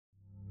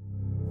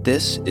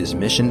This is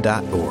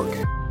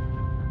Mission.org.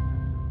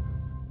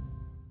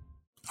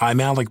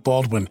 I'm Alec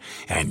Baldwin,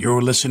 and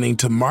you're listening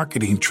to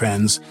Marketing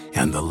Trends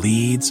and the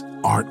Leads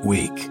Aren't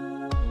Weak.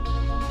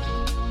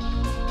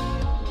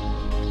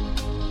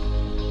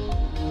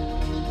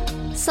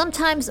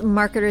 Sometimes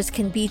marketers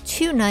can be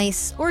too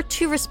nice or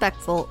too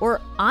respectful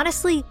or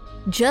honestly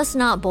just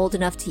not bold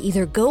enough to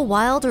either go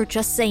wild or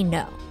just say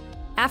no.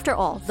 After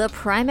all, the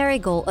primary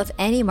goal of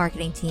any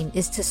marketing team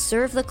is to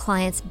serve the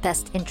client's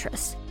best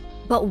interests.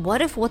 But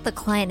what if what the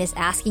client is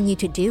asking you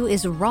to do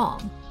is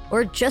wrong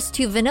or just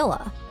too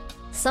vanilla?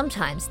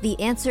 Sometimes the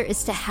answer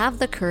is to have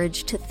the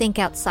courage to think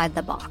outside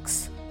the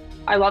box.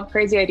 I love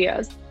crazy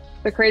ideas.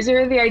 The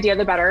crazier the idea,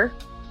 the better.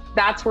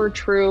 That's where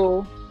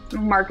true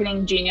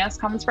marketing genius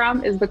comes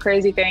from, is the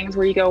crazy things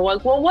where you go,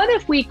 well, what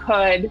if we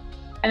could?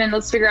 And then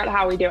let's figure out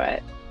how we do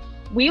it.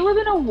 We live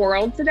in a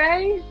world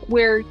today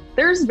where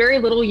there's very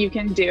little you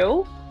can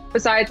do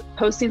besides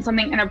posting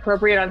something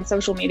inappropriate on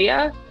social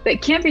media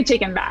that can't be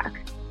taken back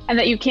and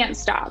that you can't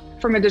stop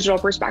from a digital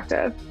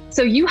perspective.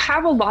 So you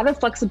have a lot of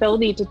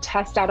flexibility to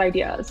test out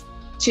ideas,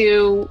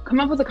 to come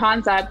up with a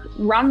concept,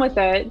 run with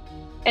it,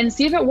 and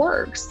see if it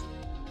works.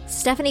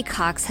 Stephanie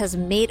Cox has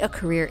made a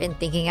career in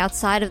thinking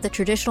outside of the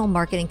traditional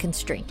marketing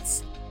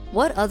constraints.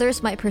 What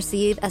others might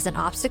perceive as an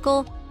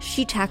obstacle,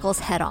 she tackles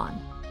head on.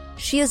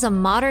 She is a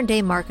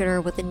modern-day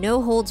marketer with a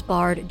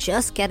no-holds-barred,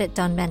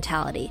 just-get-it-done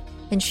mentality,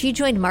 and she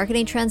joined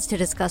Marketing Trends to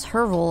discuss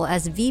her role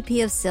as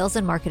VP of Sales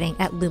and Marketing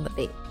at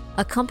Lumavate,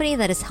 a company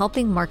that is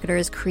helping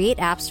marketers create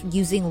apps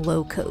using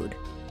low code.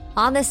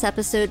 On this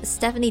episode,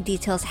 Stephanie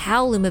details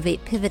how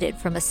Lumavate pivoted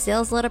from a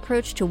sales-led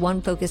approach to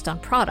one focused on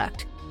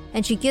product,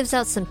 and she gives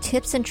out some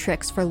tips and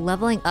tricks for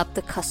leveling up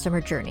the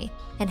customer journey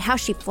and how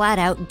she flat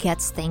out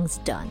gets things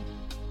done.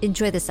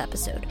 Enjoy this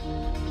episode.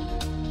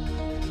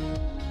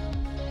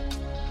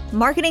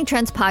 Marketing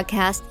Trends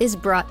Podcast is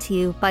brought to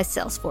you by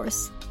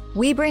Salesforce.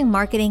 We bring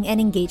marketing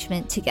and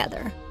engagement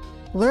together.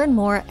 Learn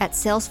more at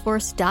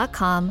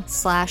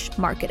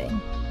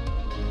salesforce.com/marketing.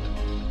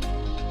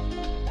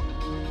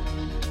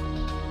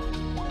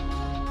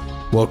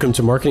 Welcome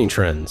to Marketing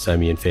Trends.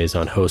 I'm Ian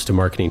Faison, host of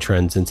Marketing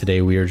Trends, and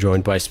today we are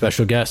joined by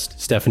special guest,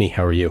 Stephanie.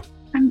 How are you?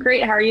 I'm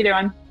great. How are you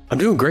doing? I'm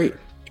doing great.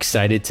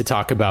 Excited to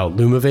talk about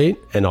Lumavate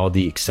and all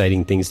the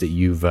exciting things that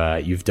you've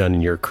done in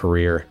your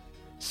career.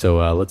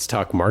 So let's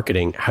talk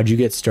marketing. How'd you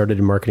get started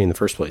in marketing in the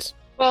first place?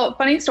 Well,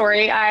 funny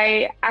story.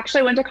 I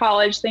actually went to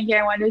college thinking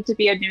I wanted to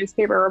be a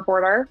newspaper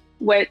reporter,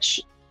 which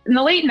in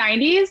the late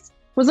 90s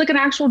was like an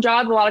actual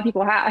job a lot of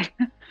people had.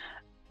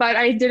 But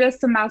I did a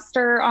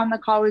semester on the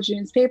college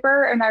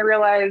newspaper and I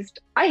realized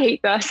I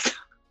hate this.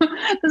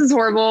 This is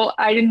horrible.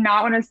 I did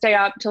not want to stay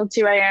up till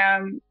 2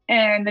 a.m.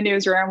 in the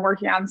newsroom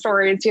working on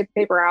stories to get the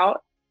paper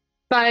out.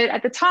 But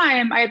at the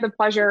time, I had the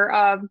pleasure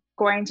of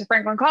going to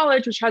Franklin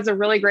College, which has a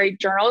really great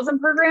journalism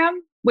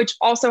program, which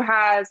also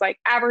has like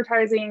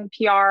advertising,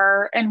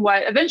 PR, and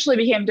what eventually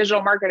became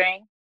digital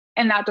marketing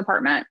in that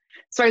department.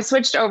 So I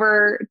switched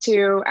over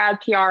to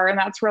ad PR, and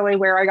that's really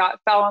where I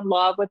fell in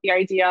love with the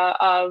idea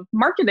of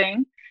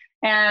marketing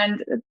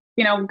and,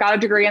 got a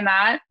degree in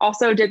that.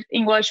 Also did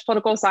English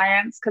political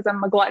science because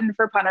I'm a glutton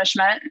for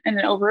punishment and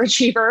an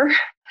overachiever.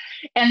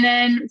 And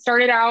then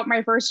started out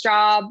my first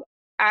job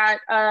at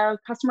a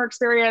customer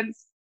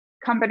experience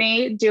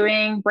company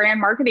doing brand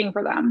marketing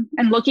for them.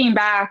 And looking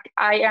back,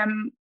 I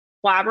am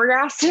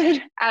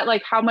flabbergasted at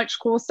like how much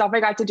cool stuff I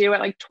got to do at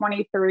like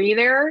 23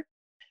 there,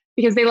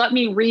 because they let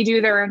me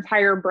redo their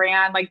entire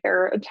brand, like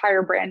their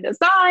entire brand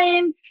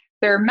design,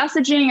 their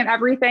messaging and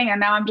everything. And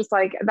now I'm just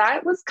like,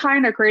 that was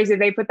kind of crazy.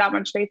 They put that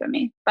much faith in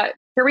me, but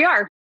here we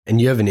are.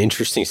 And you have an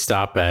interesting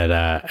stop at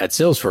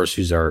Salesforce,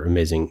 who's our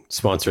amazing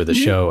sponsor of the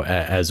show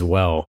as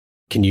well.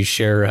 Can you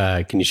share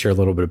a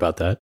little bit about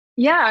that?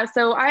 Yeah.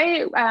 So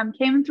I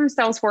came through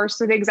Salesforce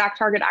through the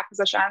ExactTarget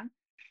acquisition.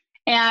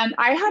 And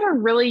I had a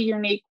really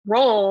unique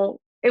role.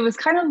 It was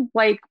kind of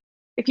like,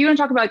 if you want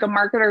to talk about like a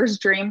marketer's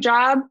dream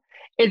job,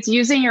 it's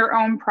using your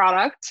own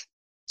product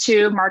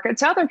to market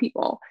to other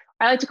people.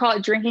 I like to call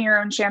it drinking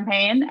your own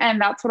champagne. And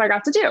that's what I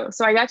got to do.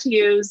 So I got to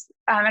use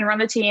and run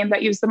the team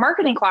that used the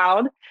Marketing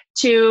Cloud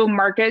to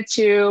market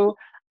to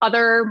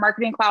other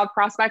Marketing Cloud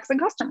prospects and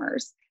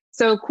customers.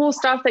 So cool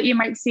stuff that you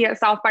might see at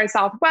South by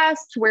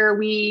Southwest, where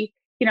we,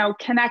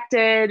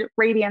 connected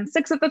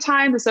Radian6 at the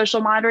time, the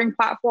social monitoring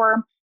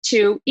platform,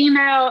 to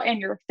email and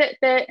your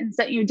Fitbit, and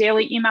sent you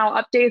daily email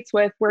updates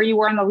with where you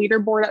were on the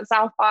leaderboard at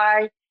South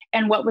by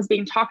and what was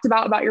being talked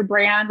about your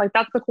brand. Like,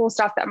 that's the cool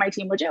stuff that my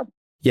team would do.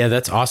 Yeah,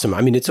 that's awesome.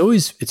 I mean, it's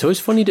always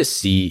funny to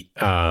see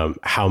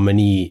how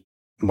many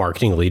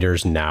marketing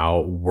leaders now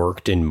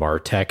worked in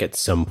MarTech at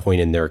some point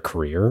in their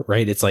career,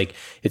 right? It's like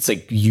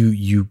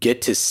you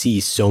get to see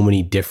so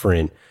many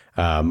different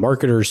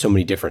marketers, so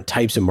many different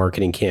types of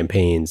marketing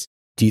campaigns.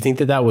 Do you think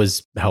that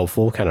was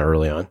helpful kind of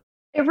early on?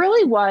 It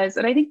really was.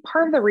 And I think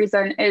part of the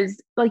reason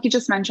is, like you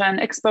just mentioned,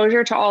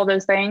 exposure to all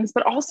those things,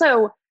 but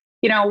also,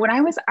 when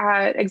I was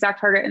at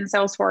ExactTarget and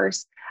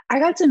Salesforce, I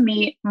got to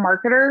meet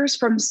marketers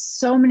from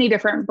so many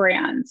different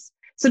brands.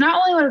 So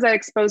not only was I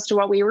exposed to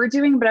what we were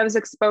doing, but I was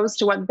exposed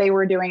to what they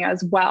were doing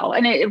as well.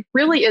 And it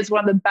really is one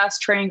of the best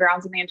training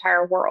grounds in the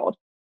entire world.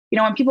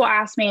 When people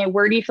ask me,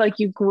 where do you feel like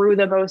you grew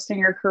the most in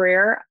your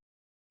career?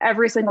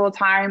 Every single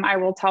time I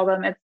will tell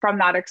them it's from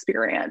that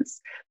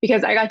experience,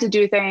 because I got to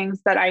do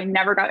things that I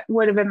never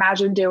would have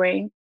imagined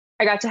doing.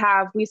 I got to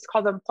have, we used to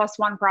call them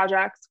 +1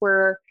 projects,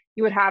 where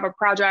you would have a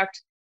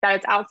project that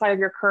is outside of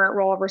your current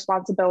role of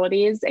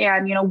responsibilities.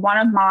 And, one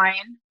of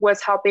mine was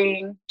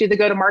helping do the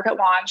go-to-market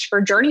launch for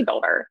Journey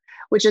Builder,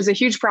 which is a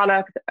huge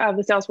product of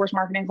the Salesforce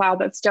Marketing Cloud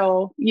that's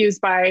still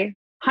used by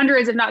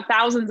hundreds, if not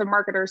thousands of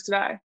marketers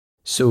today.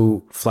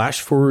 So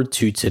flash forward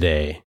to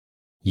today,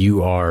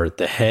 you are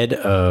the head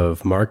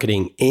of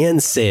marketing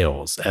and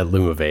sales at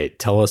Lumavate.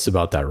 Tell us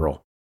about that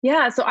role.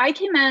 Yeah, so I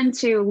came in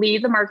to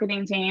lead the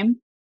marketing team,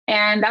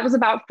 and that was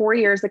about 4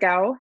 years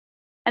ago.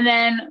 And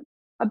then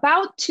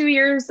about 2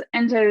 years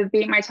into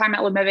being my time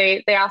at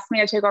Lumavate, they asked me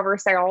to take over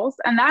sales,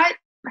 and that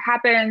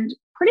happened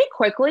pretty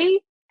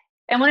quickly.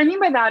 And what I mean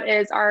by that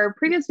is our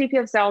previous VP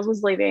of sales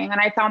was leaving,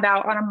 and I found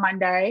out on a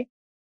Monday,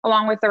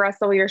 along with the rest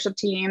of the leadership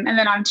team. And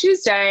then on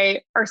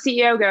Tuesday, our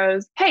CEO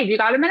goes, "Hey, do you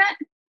got a minute?"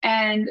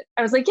 And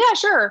I was like, "Yeah,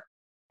 sure."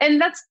 And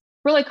that's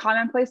really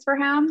commonplace for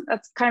him.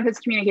 That's kind of his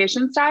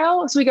communication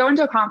style. So we go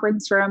into a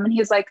conference room and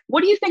he's like,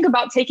 "What do you think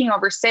about taking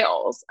over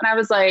sales?" And I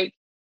was like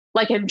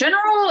in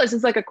general, is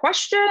this like a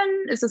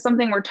question? Is this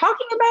something we're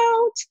talking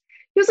about?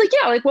 He was like,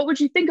 "Yeah, what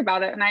would you think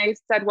about it?" And I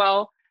said,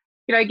 well,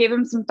 I gave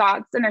him some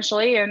thoughts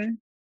initially. And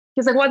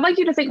he's like, "Well, I'd like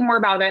you to think more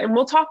about it, and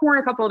we'll talk more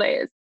in a couple of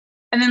days."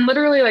 And then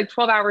literally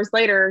 12 hours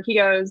later, he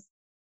goes,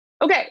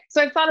 "Okay,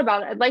 so I've thought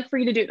about it. I'd like for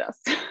you to do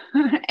this."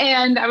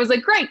 And I was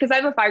like, "Great," because I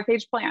have a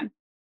 5-page plan.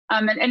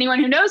 And anyone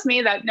who knows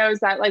me that knows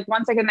that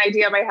once I get an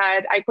idea in my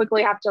head, I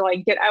quickly have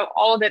to get out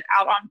all of it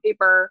out on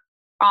paper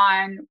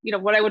on,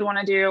 what I would want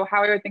to do,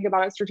 how I would think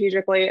about it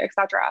strategically, et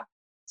cetera.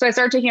 So I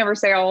started taking over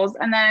sales.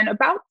 And then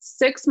about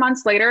 6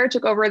 months later, I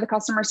took over the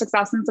customer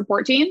success and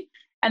support team.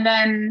 And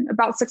then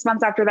about 6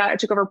 months after that, I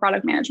took over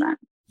product management.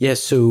 Yeah.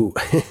 So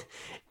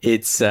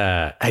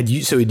had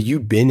you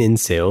been in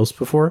sales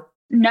before?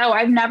 No,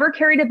 I've never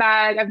carried a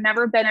bag. I've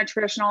never been a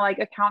traditional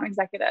account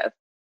executive.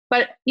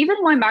 But even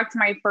going back to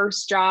my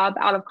first job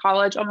out of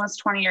college almost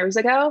 20 years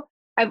ago,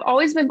 I've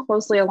always been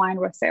closely aligned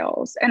with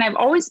sales. And I've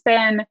always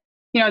been,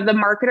 the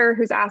marketer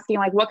who's asking,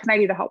 what can I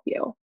do to help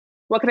you?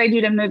 What can I do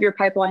to move your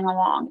pipeline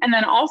along? And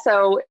then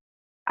also,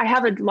 I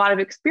have a lot of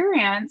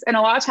experience. And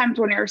a lot of times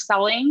when you're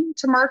selling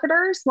to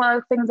marketers, one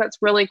of the things that's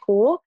really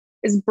cool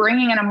is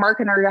bringing in a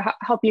marketer to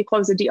help you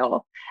close a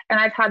deal. And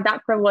I've had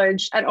that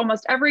privilege at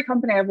almost every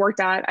company I've worked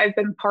at. I've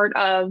been part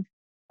of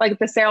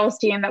the sales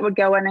team that would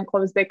go in and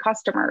close big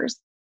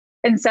customers.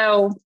 And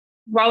so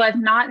while I've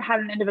not had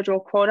an individual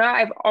quota,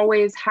 I've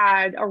always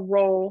had a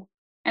role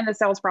in the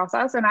sales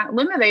process. And at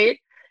Lumavate,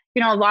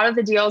 a lot of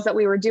the deals that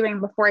we were doing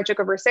before I took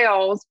over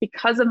sales,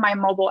 because of my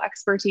mobile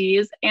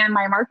expertise and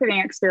my marketing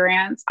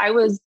experience, I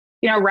was,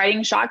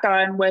 riding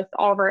shotgun with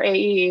all of our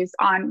AEs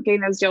on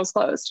getting those deals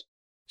closed.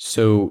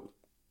 So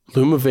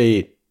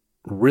Lumavate,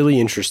 really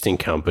interesting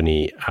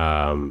company,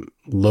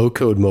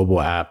 low-code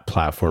mobile app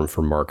platform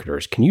for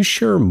marketers. Can you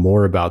share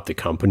more about the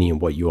company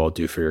and what you all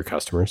do for your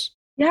customers?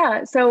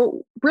 Yeah.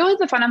 So really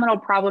the fundamental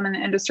problem in the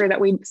industry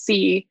that we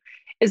see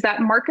is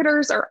that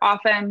marketers are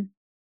often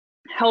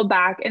held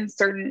back in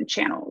certain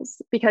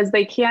channels because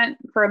they can't,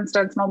 for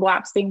instance, mobile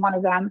apps being one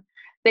of them,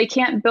 they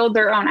can't build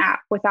their own app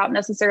without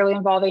necessarily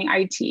involving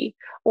IT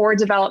or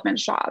development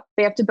shop.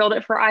 They have to build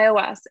it for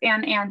iOS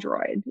and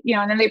Android,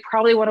 and then they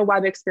probably want a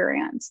web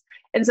experience.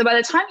 And so by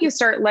the time you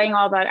start laying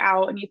all that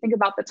out and you think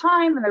about the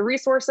time and the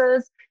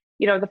resources,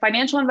 the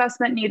financial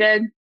investment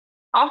needed,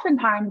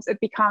 oftentimes it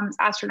becomes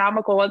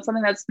astronomical and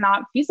something that's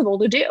not feasible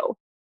to do.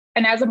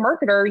 And as a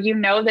marketer,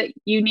 that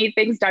you need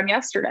things done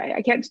yesterday.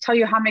 I can't tell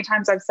you how many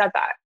times I've said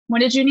that.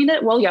 When did you need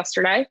it? Well,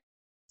 yesterday.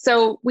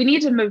 So we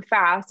need to move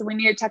fast, and we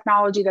need a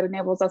technology that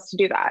enables us to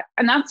do that.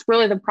 And that's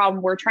really the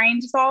problem we're trying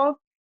to solve,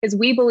 is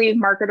we believe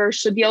marketers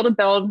should be able to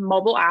build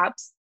mobile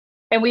apps.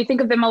 And we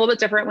think of them a little bit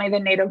differently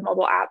than native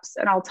mobile apps.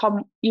 And I'll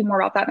tell you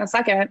more about that in a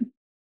second.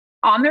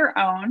 On their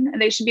own,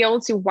 and they should be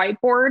able to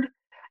whiteboard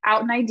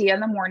out an idea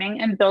in the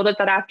morning and build it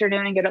that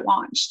afternoon and get it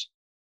launched.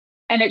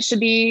 And it should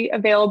be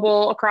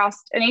available across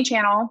any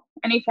channel,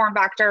 any form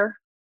factor,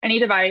 any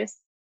device,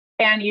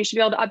 and you should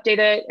be able to update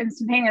it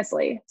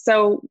instantaneously.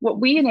 So what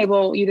we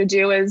enable you to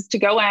do is to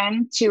go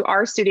in to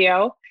our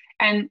studio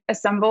and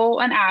assemble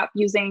an app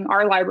using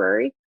our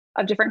library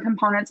of different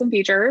components and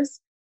features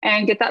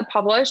and get that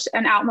published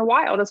and out in the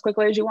wild as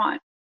quickly as you want.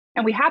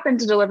 And we happen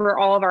to deliver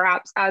all of our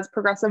apps as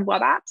progressive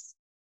web apps,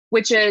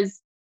 which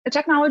is a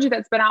technology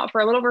that's been out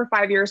for a little over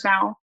 5 years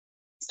now,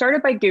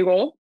 started by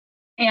Google.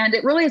 And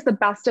it really is the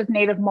best of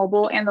native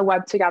mobile and the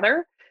web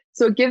together.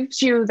 So it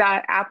gives you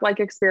that app-like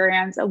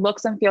experience. It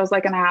looks and feels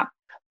like an app,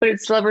 but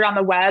it's delivered on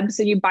the web.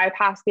 So you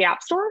bypass the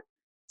app store.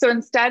 So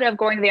instead of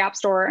going to the app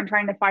store and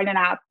trying to find an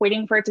app,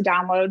 waiting for it to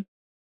download,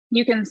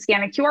 you can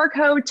scan a QR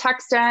code,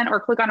 text in,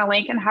 or click on a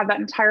link and have that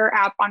entire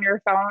app on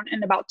your phone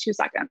in about 2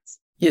 seconds.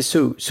 Yeah.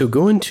 So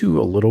go into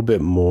a little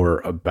bit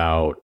more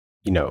about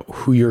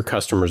who your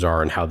customers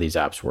are and how these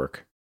apps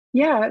work?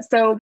 Yeah.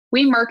 So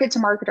we market to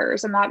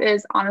marketers, and that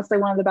is honestly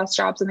one of the best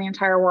jobs in the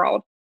entire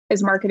world,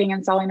 is marketing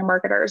and selling to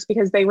marketers,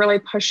 because they really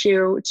push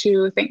you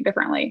to think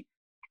differently.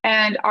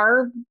 And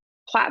our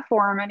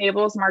platform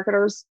enables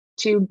marketers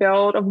to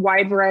build a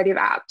wide variety of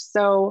apps.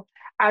 So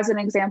as an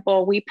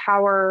example, we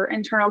power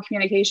internal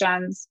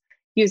communications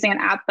using an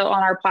app built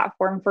on our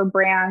platform for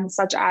brands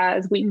such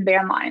as Wheaton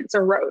Van Lines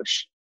or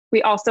Roche.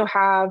 We also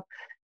have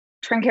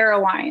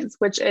Trinchero Wines,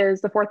 which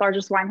is the fourth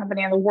largest wine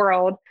company in the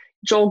world.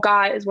 Joel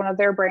Gott is one of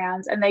their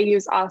brands, and they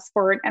use us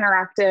for an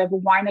interactive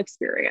wine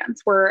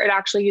experience where it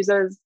actually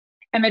uses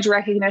image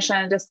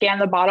recognition to scan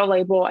the bottle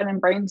label and then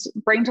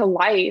bring to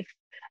life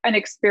an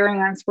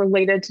experience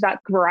related to that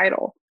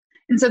varietal.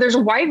 And so there's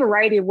a wide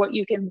variety of what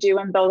you can do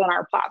and build on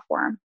our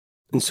platform.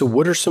 And so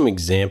what are some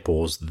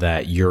examples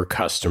that your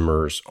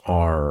customers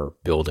are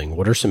building?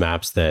 What are some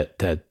apps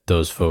that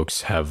those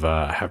folks have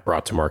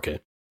brought to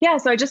market? Yeah,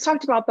 so I just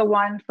talked about the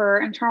one for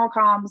internal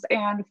comms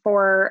and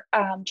for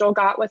Joel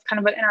Gott with kind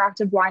of an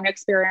interactive wine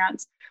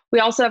experience. We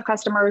also have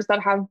customers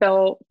that have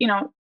built,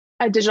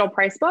 a digital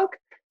price book.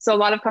 So a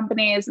lot of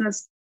companies, and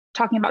this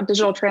talking about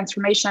digital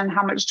transformation,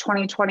 how much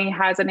 2020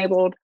 has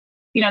enabled,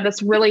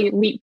 this really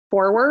leap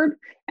forward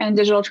and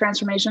digital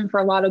transformation for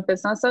a lot of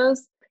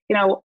businesses.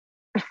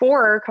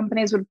 Before,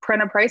 companies would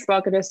print a price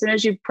book, and as soon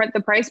as you print the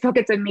price book,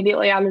 it's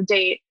immediately out of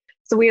date.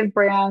 So we have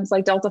brands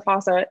like Delta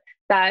Faucet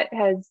that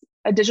has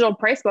a digital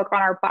price book on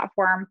our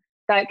platform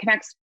that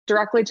connects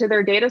directly to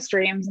their data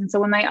streams. And so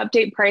when they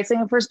update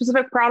pricing for a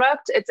specific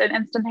product, it's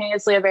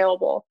instantaneously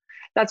available.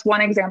 That's one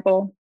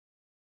example.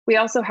 We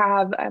also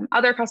have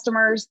other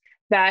customers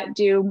that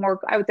do more,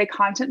 I would say,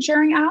 content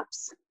sharing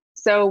apps.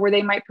 So where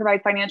they might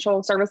provide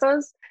financial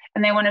services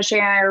and they want to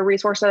share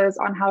resources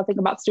on how to think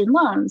about student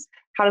loans,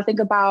 how to think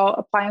about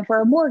applying for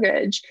a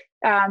mortgage,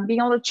 being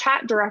able to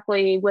chat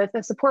directly with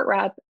a support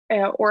rep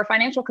or a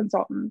financial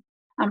consultant,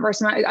 or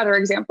some other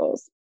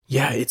examples.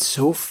 Yeah, it's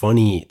so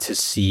funny to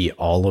see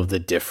all of the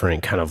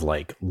different kind of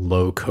like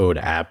low code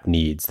app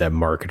needs that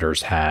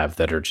marketers have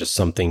that are just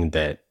something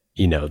that,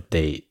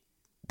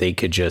 they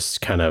could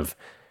just kind of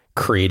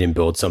create and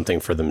build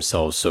something for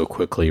themselves so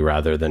quickly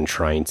rather than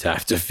trying to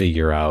have to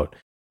figure out,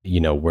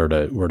 where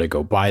to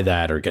go buy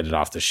that or get it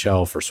off the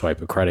shelf or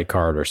swipe a credit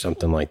card or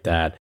something like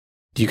that.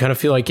 Do you kind of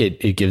feel like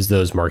it gives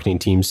those marketing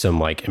teams some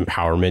like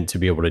empowerment to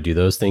be able to do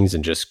those things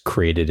and just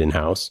create it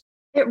in-house?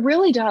 It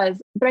really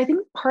does. But I think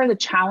part of the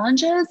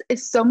challenge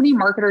is so many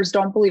marketers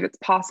don't believe it's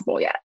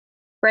possible yet,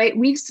 right?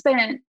 We've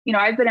spent,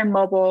 I've been in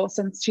mobile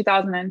since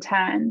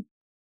 2010.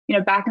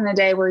 Back in the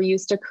day, we're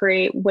used to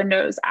create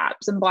Windows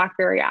apps and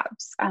BlackBerry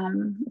apps.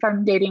 If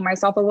I'm dating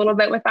myself a little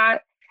bit with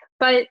that.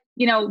 But,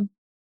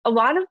 a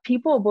lot of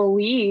people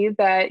believe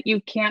that you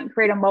can't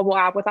create a mobile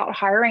app without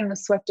hiring the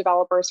Swift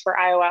developers for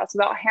iOS,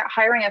 without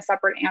hiring a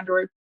separate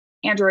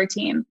Android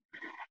team.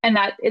 And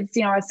that it's, a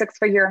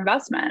 6-figure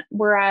investment.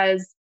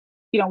 Whereas,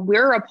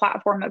 we're a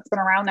platform that's been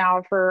around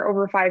now for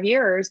over 5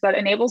 years that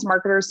enables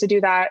marketers to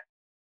do that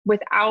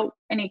without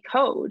any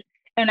code.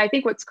 And I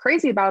think what's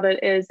crazy about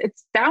it is it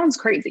sounds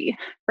crazy,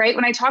 right?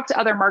 When I talk to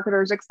other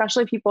marketers,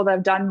 especially people that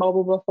have done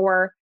mobile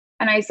before,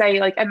 and I say,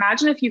 like,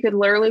 imagine if you could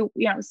literally,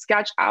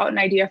 sketch out an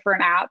idea for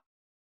an app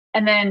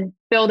and then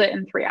build it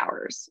in 3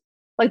 hours.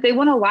 Like, they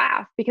want to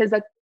laugh because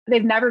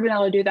they've never been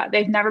able to do that.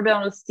 They've never been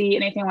able to see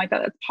anything like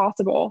that that's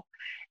possible.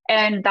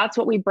 And that's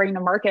what we bring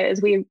to market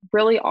is we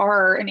really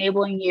are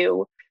enabling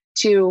you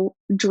to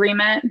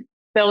dream it,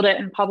 build it,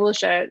 and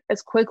publish it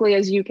as quickly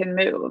as you can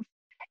move.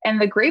 And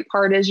the great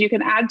part is you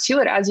can add to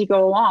it as you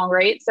go along,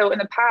 right? So in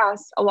the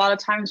past, a lot of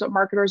times what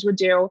marketers would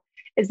do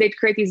is they'd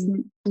create these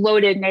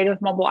bloated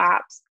native mobile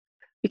apps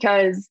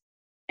because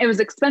it was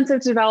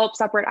expensive to develop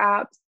separate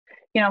apps.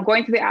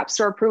 Going through the App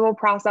Store approval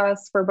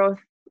process for both,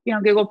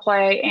 Google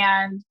Play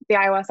and the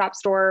iOS App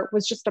Store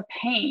was just a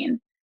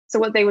pain. So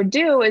what they would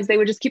do is they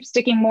would just keep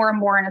sticking more and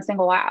more in a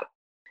single app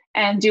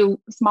and do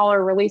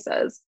smaller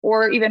releases,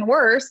 or even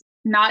worse,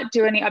 not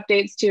do any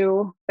updates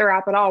to their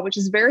app at all, which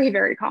is very,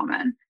 very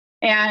common.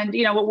 And,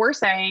 what we're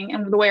saying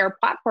and the way our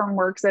platform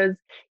works is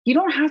you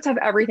don't have to have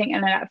everything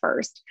in it at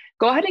first.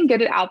 Go ahead and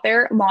get it out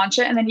there, launch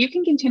it, and then you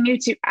can continue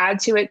to add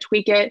to it,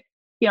 tweak it.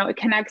 It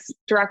connects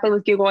directly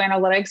with Google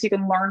Analytics. You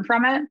can learn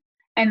from it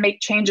and make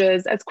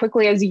changes as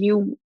quickly as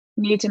you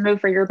need to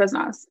move for your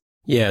business.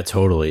 Yeah,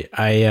 totally.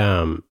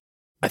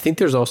 I think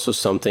there's also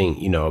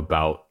something,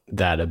 about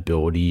that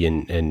ability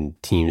and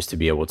teams to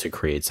be able to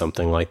create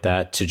something like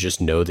that, to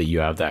just know that you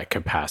have that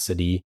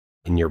capacity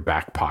in your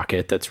back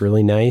pocket. That's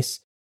really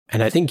nice.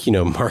 And I think,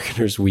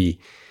 marketers,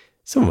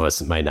 some of us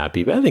might not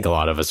be, but I think a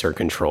lot of us are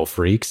control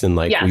freaks and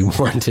Yes. we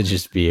want to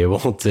just be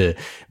able to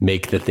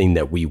make the thing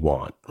that we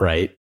want,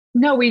 right?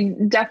 No, we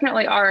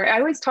definitely are. I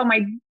always tell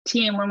my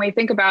team when we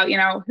think about,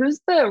 who's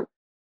the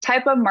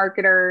type of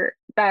marketer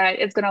that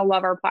is going to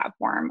love our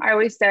platform. I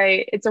always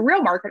say it's a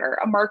real marketer,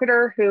 a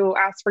marketer who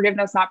asks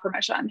forgiveness, not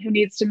permission, who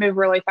needs to move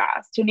really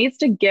fast, who needs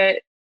to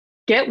get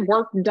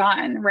work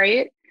done,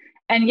 right?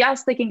 And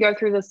yes, they can go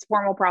through this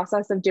formal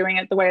process of doing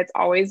it the way it's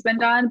always been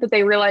done, but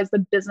they realize the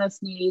business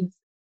needs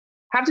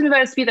have to move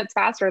at a speed that's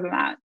faster than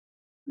that.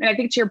 And I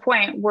think to your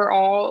point, we're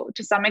all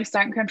to some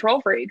extent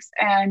control freaks,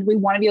 and we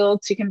want to be able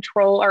to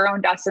control our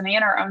own destiny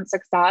and our own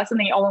success. And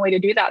the only way to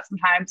do that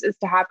sometimes is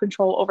to have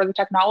control over the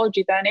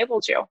technology that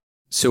enables you.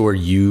 So are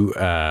you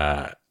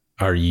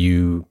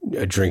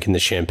drinking the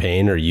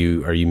champagne? Are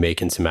you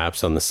making some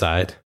apps on the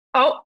side?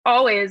 Oh,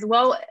 always.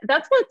 Well,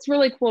 that's what's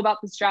really cool about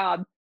this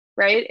job,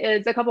 right?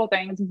 Is a couple of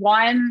things.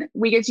 One,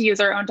 we get to use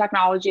our own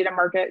technology to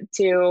market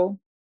to,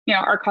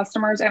 our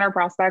customers and our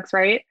prospects,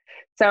 right?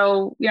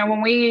 So,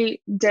 when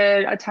we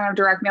did a ton of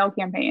direct mail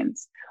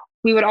campaigns,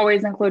 we would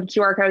always include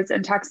QR codes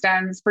and text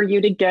ins for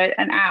you to get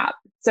an app.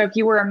 So if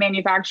you were a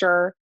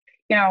manufacturer,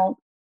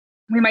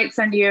 we might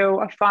send you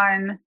a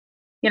fun,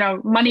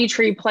 money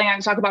tree plan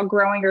to talk about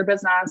growing your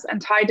business.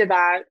 And tied to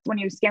that, when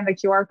you scan the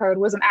QR code,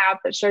 was an app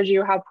that shows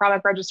you how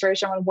product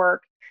registration would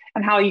work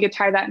and how you could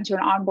tie that into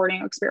an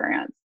onboarding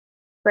experience,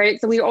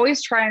 right? So we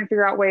always try and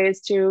figure out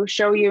ways to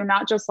show you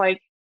not just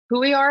like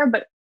who we are,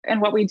 and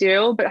what we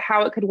do, but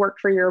how it could work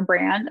for your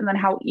brand. And then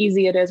how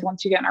easy it is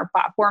once you get in our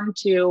platform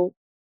to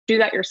do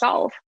that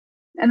yourself.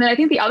 And then I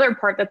think the other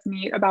part that's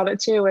neat about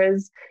it too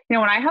is, when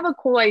I have a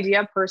cool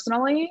idea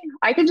personally,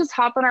 I can just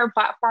hop on our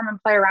platform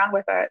and play around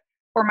with it.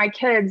 Or my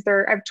kids,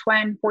 I have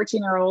twin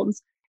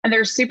 14-year-olds, and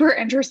they're super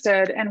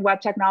interested in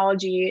web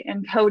technology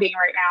and coding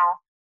right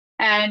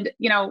now. And,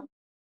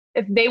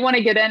 if they want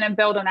to get in and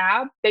build an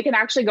app, they can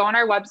actually go on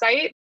our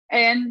website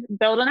and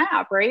build an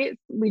app, right?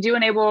 We do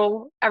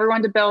enable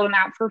everyone to build an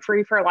app for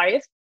free for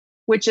life,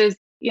 which is,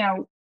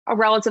 a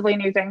relatively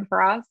new thing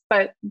for us,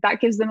 but that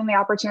gives them the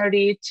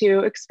opportunity to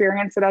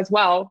experience it as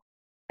well.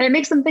 And it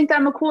makes them think that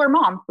I'm a cooler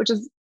mom, which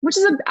is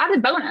an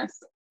added bonus.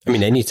 I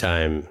mean,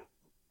 anytime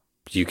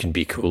you can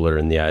be cooler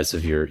in the eyes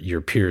of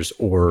your peers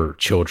or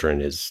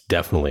children is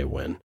definitely a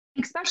win.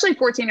 Especially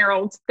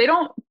 14-year-olds. They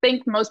don't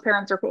think most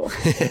parents are cool.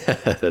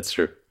 That's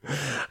true.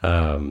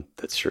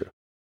 That's true.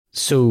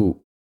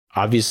 So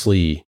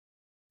obviously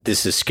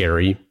this is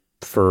scary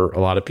for a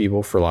lot of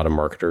people, for a lot of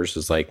marketers,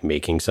 is like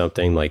making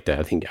something like that.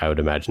 I think I would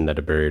imagine that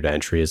a barrier to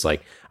entry is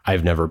like,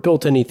 I've never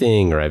built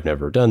anything, or I've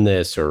never done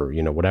this, or,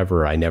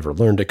 whatever, I never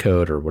learned to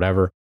code or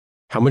whatever.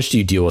 How much do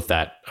you deal with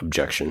that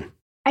objection?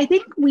 I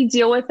think we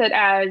deal with it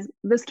as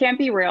this can't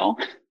be real,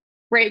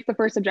 right? It's the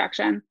first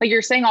objection. Like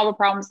you're saying all the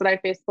problems that I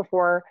faced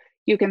before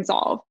you can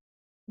solve.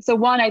 So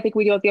one, I think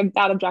we deal with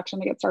that objection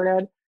to get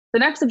started. The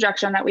next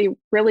objection that we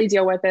really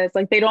deal with is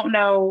like, they don't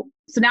know.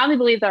 So now they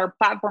believe that our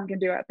platform can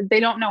do it, but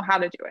they don't know how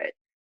to do it.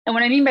 And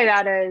what I mean by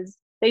that is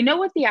they know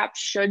what the app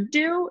should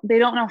do. They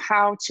don't know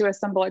how to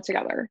assemble it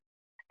together.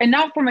 And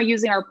not from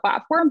using our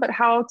platform, but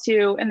how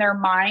to, in their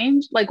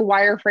mind, like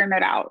wireframe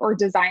it out or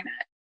design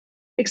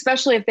it,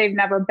 especially if they've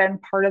never been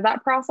part of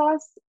that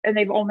process and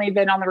they've only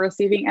been on the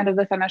receiving end of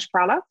the finished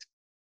product.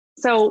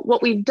 So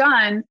what we've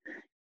done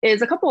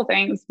is a couple of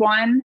things.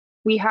 One,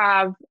 we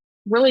have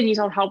really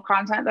detailed help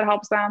content that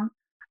helps them,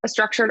 a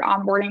structured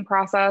onboarding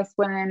process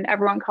when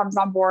everyone comes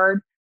on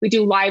board. We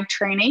do live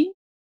training.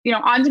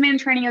 On-demand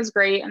training is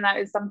great, and that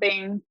is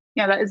something,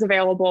 that is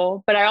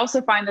available. But I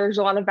also find there's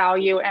a lot of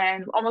value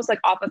in almost like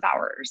office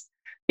hours,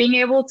 being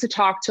able to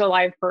talk to a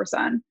live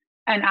person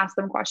and ask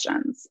them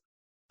questions.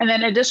 And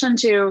then in addition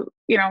to,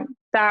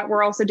 that,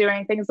 we're also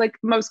doing things like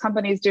most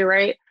companies do,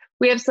 right?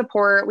 We have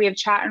support, we have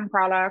chat and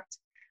product,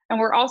 and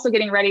we're also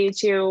getting ready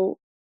to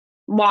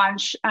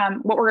launch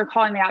what we're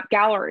calling the App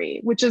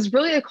Gallery, which is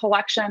really a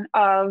collection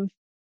of,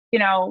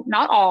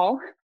 not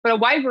all, but a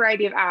wide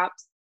variety of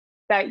apps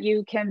that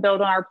you can build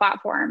on our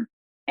platform.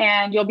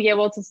 And you'll be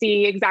able to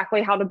see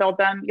exactly how to build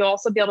them. You'll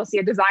also be able to see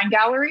a design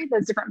gallery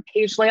that's different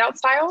page layout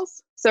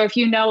styles. So if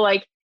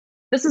like,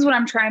 this is what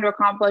I'm trying to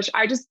accomplish,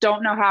 I just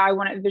don't know how I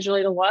want it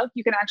visually to look,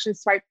 you can actually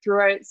swipe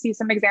through it, see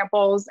some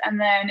examples, and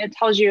then it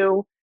tells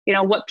you,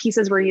 what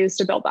pieces were used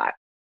to build that.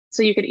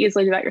 So you could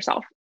easily do that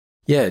yourself.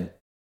 Yeah.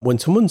 When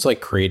someone's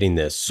like creating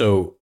this,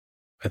 so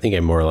I think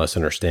I more or less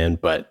understand,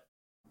 but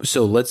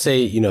so let's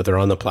say, they're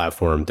on the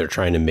platform, they're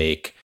trying to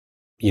make,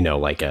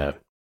 like an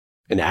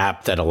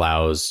app that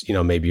allows,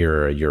 maybe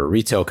you're a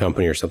retail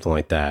company or something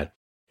like that,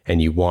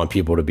 and you want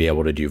people to be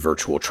able to do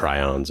virtual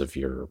try-ons of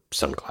your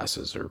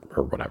sunglasses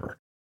or whatever.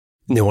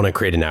 And they want to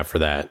create an app for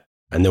that,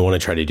 and they want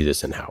to try to do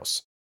this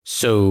in-house.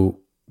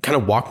 So kind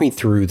of walk me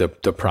through the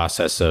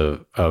process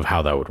of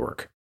how that would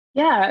work.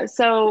 Yeah.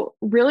 So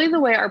really the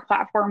way our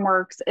platform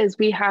works is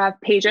we have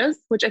pages,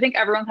 which I think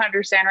everyone can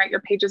understand, right?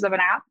 Your pages of an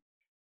app.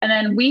 And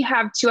then we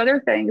have two other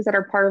things that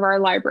are part of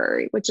our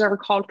library, which are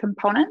called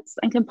components.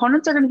 And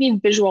components are going to be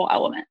visual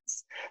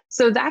elements.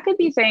 So that could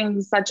be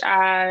things such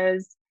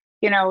as,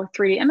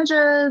 3D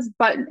images,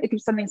 button. It could be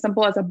something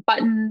simple as a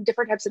button,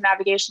 different types of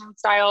navigation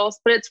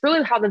styles, but it's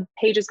really how the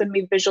page is going to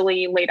be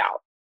visually laid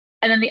out.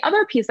 And then the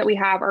other piece that we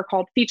have are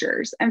called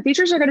features. And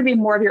features are going to be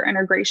more of your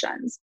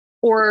integrations.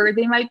 Or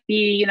they might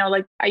be,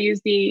 like I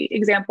use the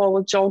example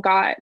with Joel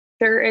Gott.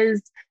 There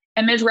is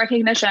image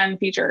recognition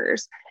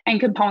features and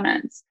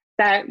components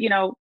that,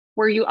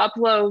 where you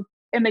upload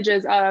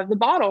images of the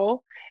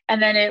bottle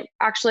and then it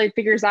actually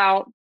figures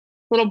out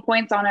little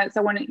points on it.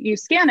 So when you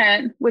scan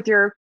it with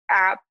your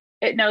app,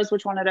 it knows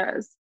which one it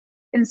is.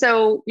 And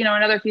so,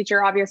 another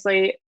feature,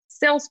 obviously,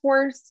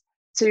 Salesforce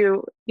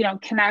to,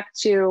 connect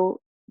to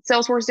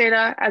Salesforce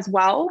data as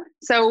well.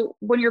 So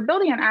when you're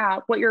building an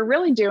app, what you're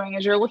really doing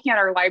is you're looking at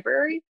our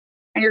library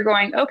and you're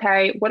going,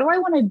 okay, what do I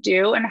want to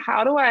do? And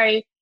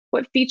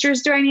what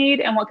features do I need?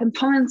 And what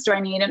components do I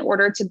need in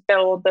order to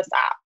build this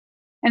app?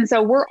 And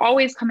so we're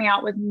always coming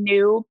out with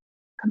new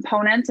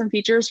components and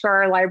features for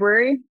our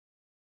library.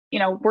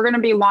 We're going to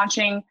be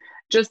launching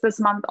just this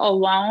month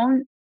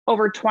alone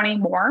over 20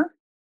 more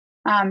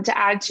to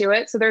add to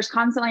it. So there's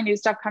constantly new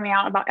stuff coming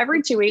out about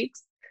every 2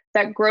 weeks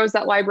that grows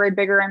that library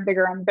bigger and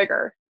bigger and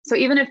bigger. So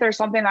even if there's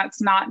something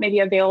that's not maybe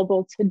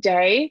available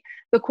today,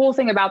 the cool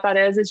thing about that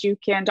is you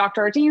can talk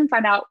to our team,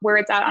 find out where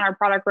it's at on our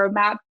product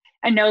roadmap,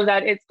 and know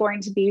that it's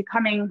going to be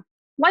coming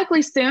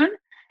likely soon.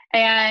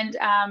 And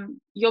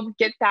you'll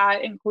get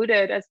that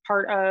included as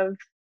part of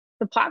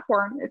the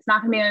platform. It's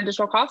not going to be an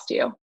additional cost to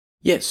you.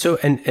 Yeah. So,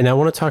 and I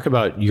want to talk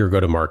about your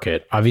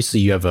go-to-market.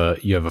 Obviously, you have a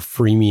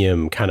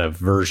freemium kind of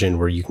version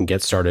where you can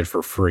get started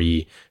for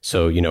free.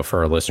 So, for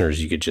our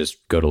listeners, you could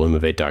just go to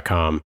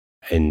lumavate.com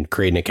and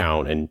create an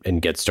account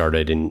and get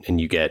started, and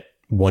you get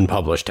one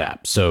published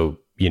app. So,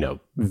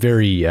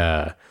 very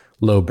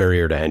low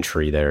barrier to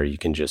entry there. You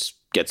can just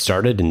get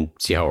started and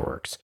see how it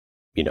works,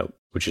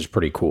 which is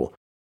pretty cool.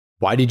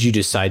 Why did you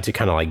decide to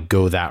kind of like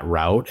go that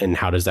route, and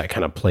how does that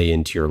kind of play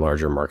into your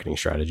larger marketing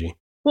strategy?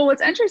 Well,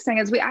 what's interesting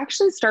is we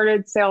actually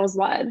started sales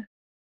led.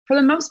 For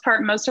the most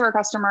part, most of our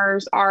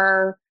customers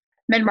are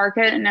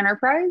mid-market and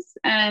enterprise,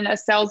 and a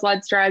sales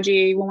led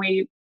strategy when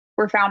we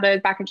were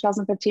founded back in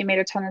 2015 made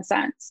a ton of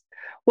sense.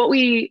 What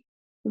we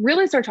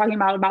really started talking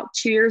about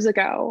 2 years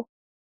ago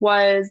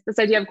was this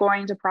idea of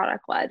going to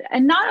product led,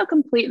 and not a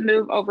complete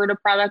move over to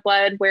product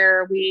led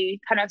where we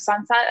kind of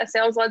sunset a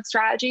sales led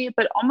strategy,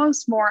 but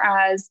almost more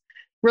as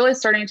really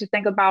starting to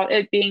think about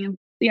it being,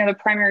 the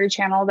primary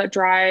channel that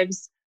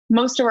drives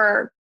most of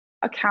our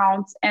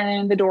accounts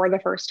in the door the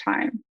first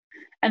time.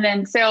 And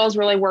then sales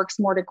really works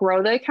more to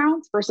grow the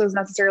accounts versus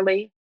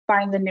necessarily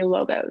find the new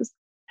logos.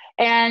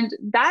 And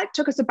that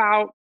took us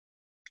about,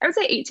 I would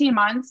say, 18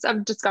 months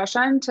of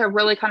discussion to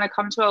really kind of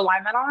come to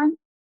alignment on.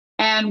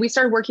 And we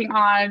started working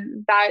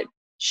on that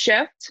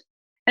shift.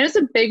 And it's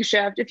a big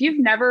shift. If you've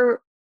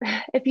never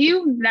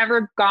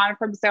gone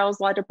from sales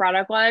led to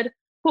product led,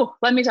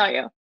 let me tell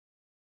you,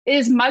 it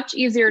is much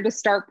easier to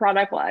start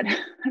product led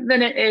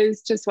than it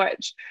is to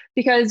switch,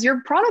 because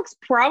your product's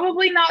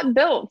probably not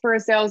built for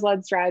a sales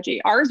led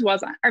strategy. Ours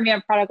wasn't.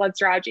 A product led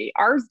strategy.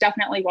 Ours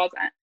definitely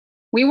wasn't.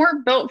 We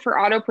weren't built for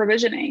auto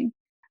provisioning.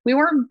 We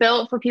weren't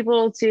built for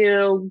people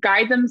to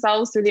guide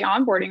themselves through the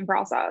onboarding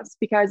process,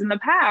 because in the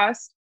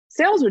past,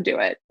 sales would do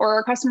it, or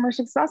our customer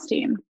success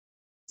team.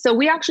 So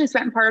we actually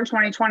spent part of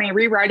 2020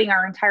 rewriting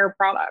our entire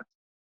product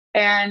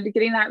and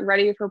getting that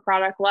ready for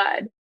product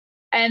led.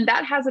 And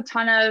that has a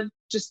ton of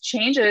just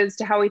changes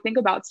to how we think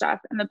about stuff.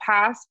 In the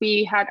past,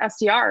 we had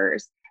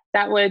SDRs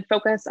that would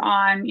focus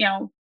on,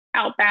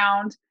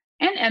 outbound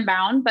and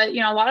inbound, but,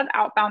 a lot of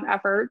outbound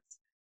efforts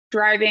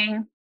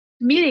driving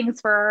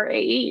meetings for our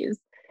AEs.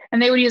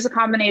 And they would use a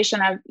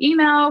combination of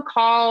email,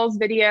 calls,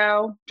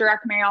 video,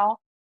 direct mail.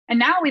 And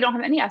now we don't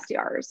have any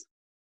SDRs.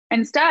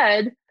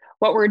 Instead,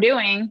 what we're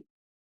doing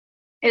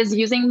is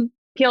using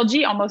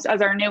PLG almost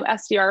as our new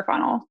SDR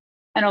funnel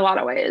in a lot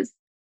of ways.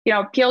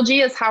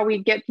 PLG is how we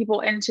get people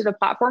into the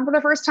platform for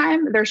the first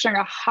time. They're showing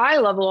a high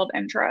level of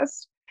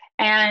interest.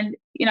 And,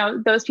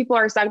 those people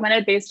are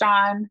segmented based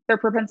on their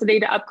propensity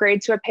to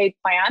upgrade to a paid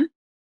plan.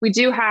 We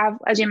do have,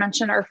 as you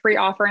mentioned, our free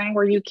offering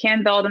where you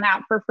can build an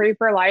app for free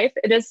for life.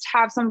 It does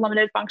have some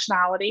limited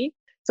functionality.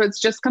 So it's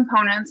just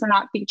components and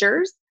not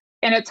features.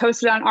 And it's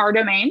hosted on our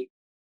domain.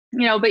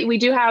 But we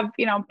do have,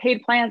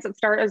 paid plans that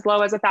start as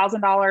low as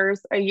 $1,000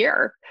 a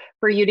year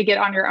for you to get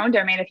on your own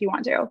domain if you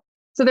want to.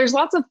 So there's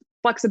lots of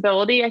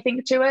flexibility, I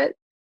think, to it,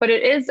 but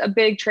it is a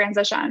big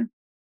transition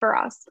for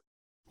us.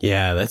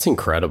 Yeah, that's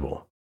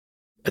incredible.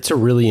 That's a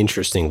really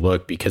interesting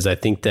look, because I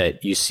think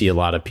that you see a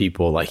lot of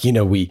people like, you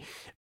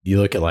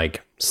look at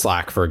like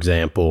Slack, for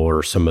example,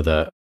 or some of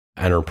the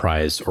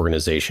enterprise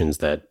organizations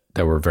that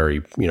were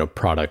very,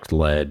 product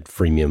led,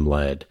 freemium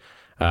led,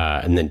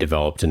 and then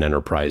developed an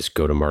enterprise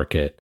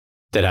go-to-market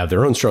that have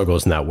their own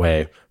struggles in that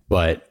way.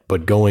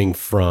 But going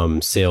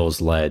from sales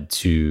led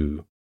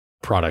to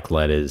product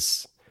led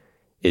is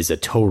a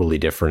totally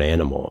different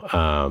animal.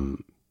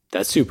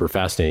 That's super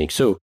fascinating.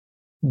 So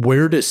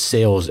where does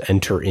sales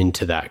enter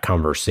into that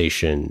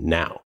conversation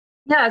now?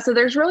 Yeah, so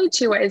there's really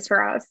two ways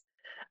for us.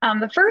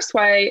 The first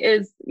way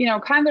is,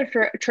 kind of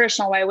the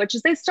traditional way, which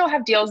is they still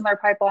have deals in their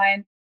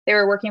pipeline. They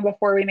were working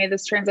before we made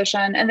this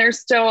transition, and there's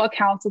still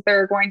accounts that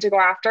they're going to go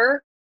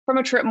after from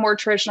a more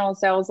traditional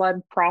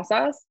sales-led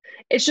process.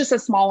 It's just a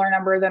smaller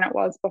number than it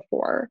was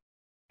before.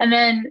 And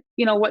then,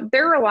 what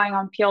they're relying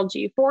on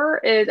PLG for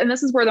is, and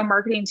this is where the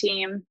marketing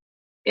team,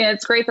 and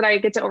it's great that I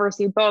get to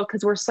oversee both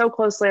because we're so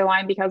closely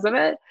aligned because of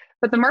it.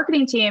 But the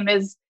marketing team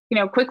is,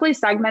 quickly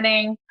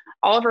segmenting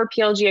all of our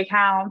PLG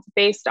accounts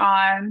based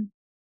on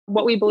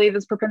what we believe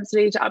is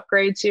propensity to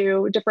upgrade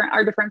to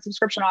our different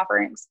subscription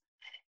offerings.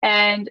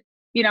 And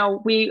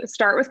we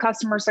start with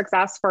customer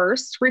success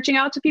first, reaching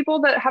out to people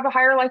that have a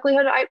higher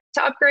likelihood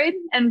to upgrade.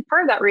 And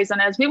part of that reason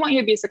is we want you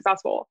to be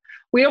successful.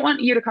 We don't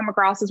want you to come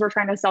across as we're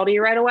trying to sell to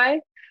you right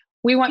away.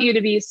 We want you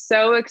to be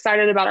so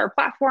excited about our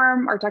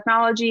platform, our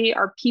technology,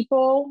 our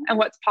people, and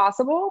what's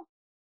possible.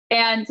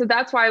 And so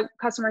that's why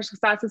customer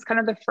success is kind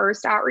of the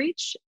first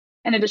outreach,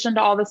 in addition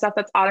to all the stuff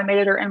that's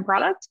automated or in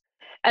product.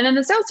 And then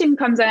the sales team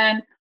comes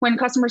in when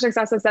customer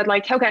success has said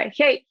like, okay,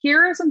 hey,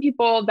 here are some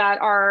people that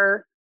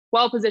are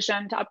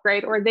well-positioned to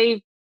upgrade, or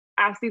they've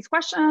asked these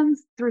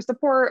questions through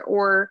support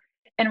or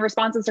in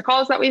responses to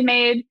calls that we've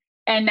made.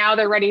 And now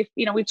they're ready.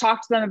 We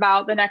talked to them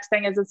about the next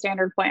thing is a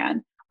standard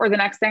plan, or the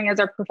next thing is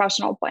our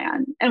professional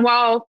plan. And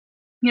while,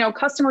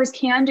 customers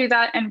can do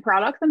that in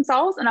product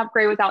themselves and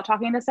upgrade without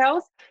talking to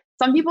sales,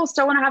 some people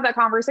still want to have that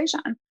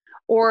conversation,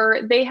 or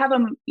they have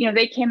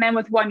they came in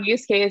with one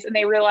use case and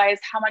they realize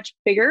how much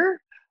bigger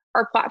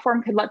our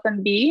platform could let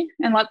them be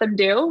and let them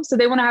do. So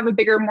they want to have a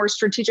bigger, more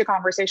strategic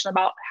conversation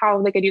about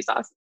how they could use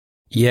us.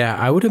 Yeah,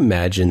 I would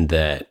imagine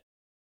that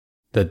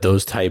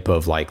those type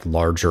of like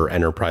larger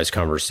enterprise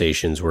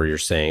conversations where you're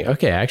saying,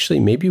 okay, actually,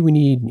 maybe we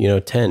need,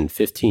 10,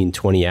 15,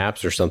 20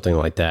 apps or something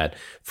like that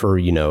for,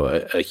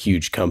 a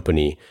huge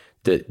company.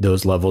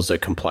 Those levels of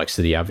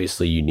complexity,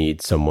 obviously you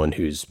need someone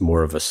who's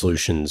more of a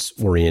solutions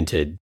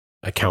oriented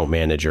account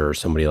manager or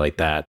somebody like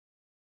that.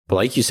 But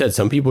like you said,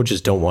 some people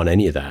just don't want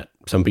any of that.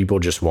 Some people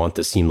just want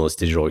the seamless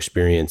digital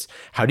experience.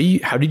 How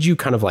did you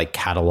kind of like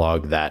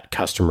catalog that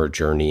customer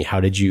journey? How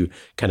did you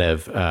kind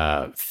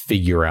of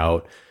figure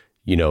out,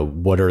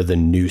 what are the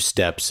new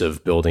steps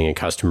of building a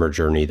customer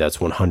journey that's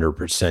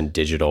 100%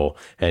 digital,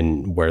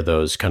 and where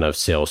those kind of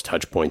sales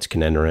touch points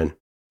can enter in?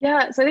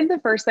 Yeah. So I think the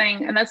first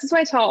thing, and this is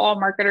what I tell all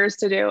marketers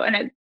to do,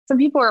 and some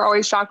people are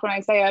always shocked when I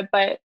say it,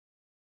 but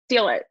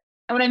steal it.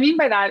 And what I mean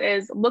by that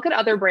is look at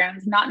other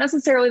brands, not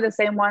necessarily the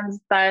same ones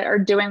that are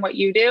doing what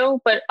you do,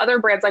 but other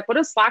brands. Like, what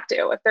does Slack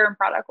do if they're in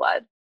product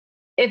led?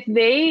 If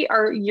they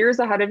are years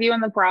ahead of you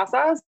in the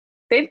process,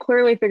 they've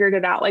clearly figured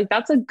it out. Like,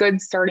 that's a good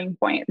starting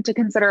point to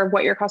consider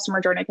what your customer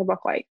journey could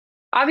look like.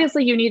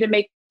 Obviously, you need to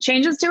make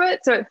changes to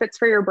it so it fits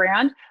for your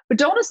brand, but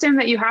don't assume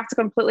that you have to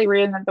completely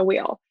reinvent the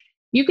wheel.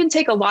 You can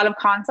take a lot of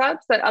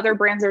concepts that other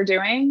brands are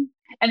doing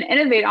and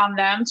innovate on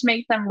them to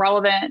make them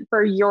relevant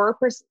for your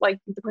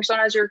the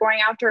personas you're going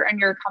after and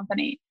your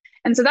company.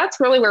 And so that's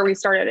really where we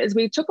started. Is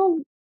we took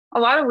a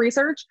lot of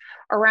research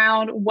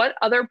around what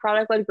other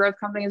product-led growth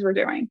companies were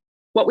doing,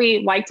 what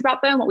we liked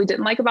about them, what we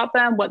didn't like about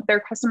them, what their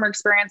customer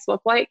experience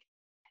looked like.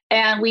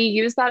 And we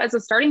used that as a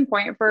starting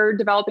point for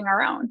developing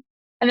our own.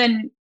 And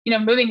then,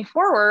 moving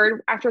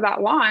forward after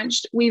that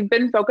launched, we've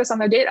been focused on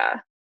the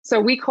data. So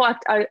we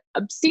collect an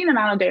obscene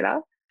amount of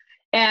data,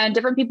 and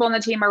different people on the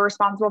team are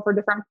responsible for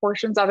different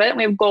portions of it. And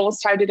we have goals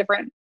tied to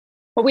different,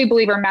 what we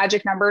believe are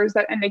magic numbers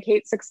that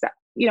indicate success,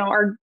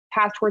 our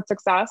path towards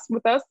success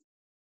with this.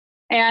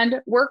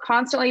 And we're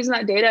constantly using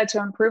that data to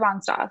improve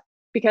on stuff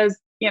because,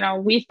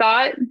 we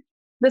thought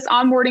this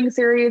onboarding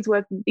series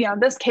with,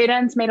 this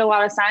cadence made a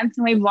lot of sense.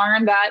 And we've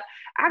learned that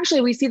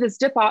actually we see this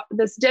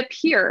dip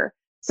here.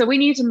 So we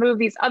need to move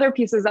these other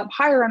pieces up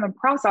higher in the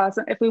process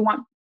if we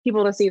want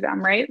people to see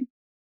them, right?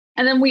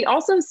 And then we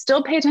also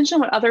still pay attention to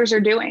what others are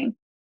doing.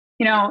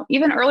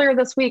 Even earlier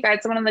this week, I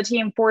had someone on the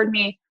team forward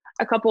me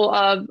a couple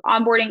of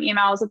onboarding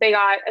emails that they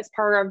got as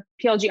part of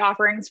PLG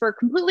offerings for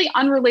completely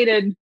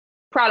unrelated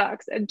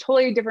products and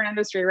totally different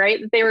industry,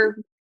 right? That they were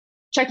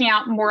checking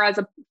out more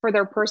for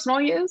their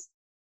personal use.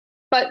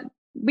 But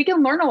we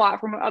can learn a lot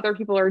from what other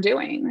people are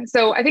doing.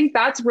 So I think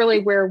that's really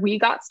where we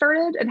got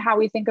started and how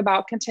we think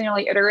about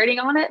continually iterating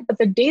on it. But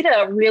the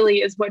data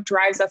really is what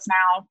drives us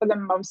now for the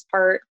most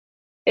part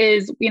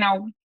is,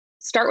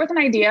 start with an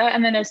idea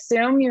and then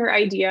assume your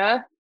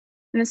idea,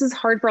 and this is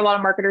hard for a lot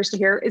of marketers to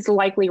hear, is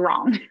likely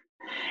wrong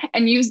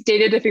and use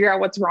data to figure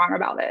out what's wrong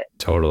about it.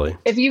 Totally.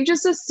 If you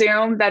just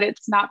assume that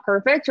it's not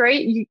perfect,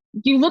 right?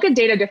 You look at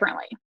data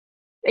differently.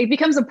 It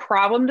becomes a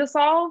problem to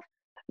solve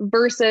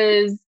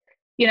versus,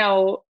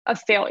 a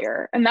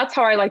failure. And that's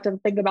how I like to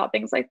think about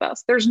things like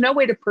this. There's no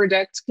way to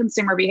predict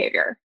consumer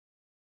behavior.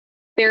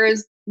 There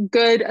is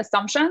good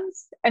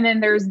assumptions, and then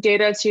there's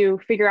data to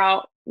figure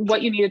out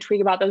what you need to tweak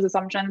about those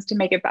assumptions to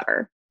make it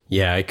better.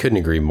 Yeah, I couldn't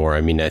agree more.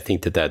 I mean, I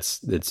think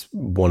that's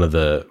one of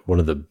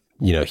the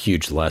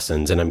huge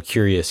lessons. And I'm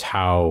curious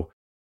how,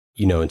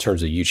 in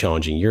terms of you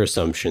challenging your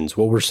assumptions,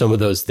 what were some of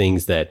those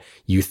things that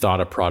you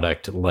thought a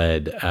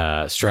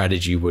product-led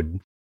strategy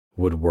would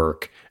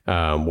work?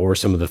 What were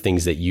some of the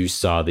things that you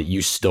saw that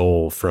you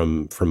stole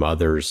from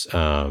others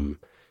to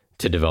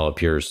develop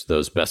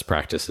those best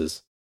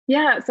practices?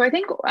 Yeah, so I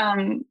think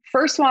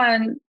first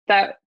one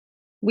that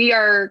we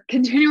are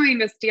continuing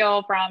to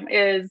steal from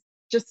is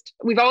just,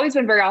 we've always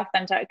been very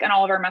authentic in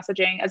all of our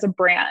messaging as a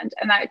brand,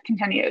 and that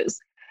continues.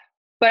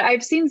 But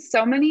I've seen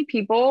so many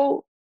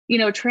people,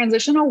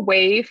 transition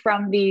away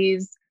from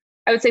these,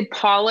 I would say,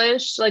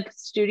 polished, like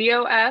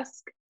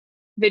studio-esque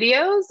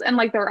videos and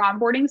like their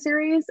onboarding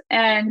series,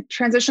 and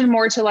transition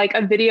more to like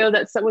a video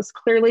that was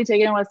clearly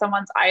taken with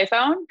someone's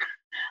iPhone,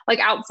 like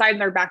outside in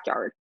their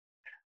backyard,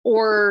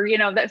 or,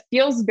 that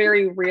feels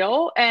very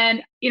real.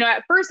 And,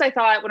 at first I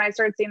thought when I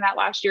started seeing that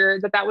last year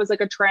that was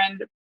like a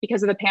trend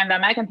because of the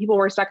pandemic and people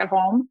were stuck at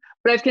home,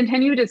 but I've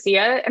continued to see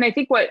it. And I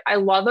think what I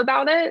love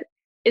about it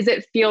is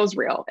it feels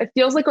real. It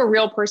feels like a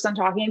real person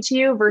talking to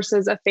you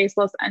versus a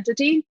faceless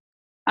entity,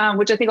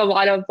 which I think a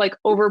lot of like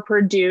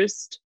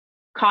overproduced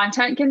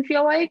content can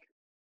feel like.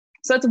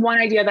 So that's one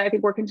idea that I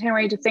think we're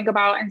continuing to think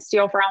about and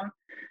steal from.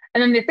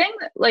 And then the thing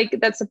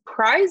that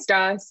surprised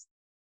us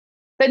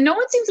that no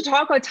one seems to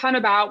talk a ton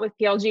about with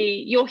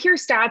PLG, you'll hear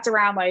stats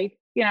around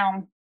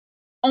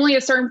only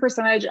a certain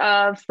percentage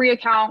of free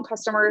account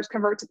customers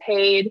convert to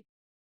paid,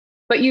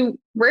 but you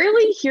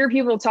rarely hear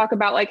people talk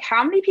about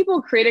how many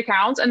people create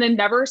accounts and then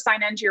never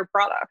sign into your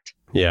product.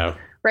 Yeah.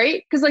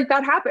 Right? Because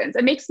that happens.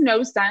 It makes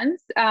no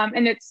sense.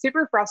 And it's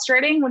super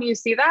frustrating when you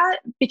see that,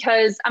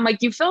 because I'm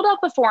like, you filled out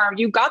the form,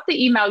 you got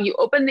the email, you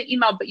opened the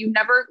email, but you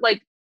never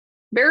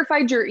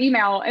verified your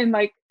email and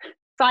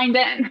signed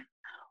in.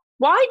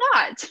 Why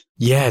not?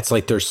 Yeah, it's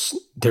like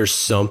there's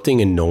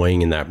something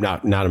annoying in that.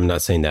 Not I'm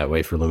not saying that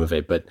way for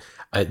Lumavate, but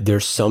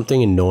there's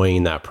something annoying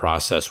in that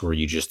process where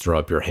you just throw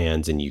up your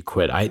hands and you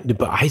quit.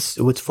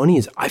 What's funny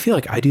is I feel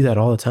like I do that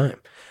all the time.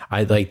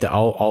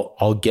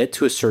 I'll get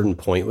to a certain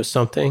point with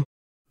something,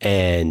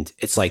 and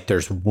it's like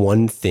there's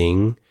one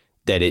thing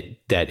that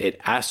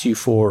it asks you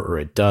for, or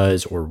it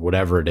does, or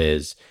whatever it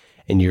is,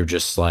 and you're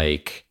just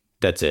like,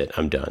 that's it,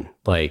 I'm done.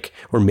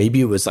 Or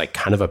maybe it was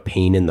kind of a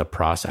pain in the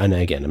process. And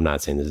again, I'm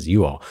not saying this is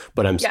you all,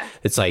 but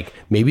it's like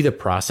maybe the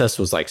process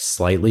was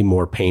slightly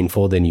more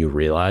painful than you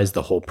realize,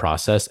 the whole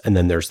process. And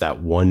then there's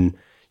that one,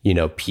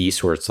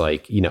 piece where it's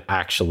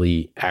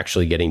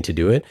actually getting to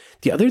do it.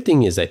 The other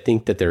thing is I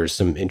think that there's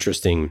some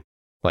interesting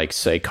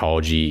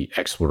psychology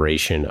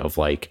exploration of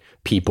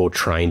people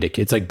trying to,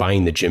 it's like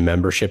buying the gym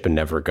membership and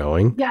never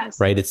going. Yes.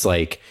 Right. It's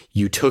like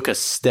you took a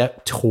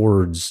step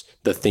towards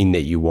the thing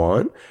that you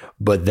want,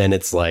 but then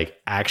it's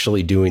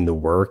actually doing the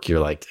work. You're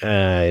like,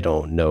 I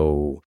don't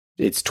know.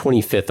 It's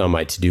 25th on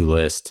my to-do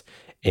list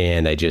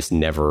and I just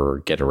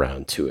never get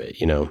around to it,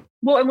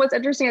 Well, and what's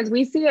interesting is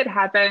we see it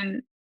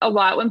happen a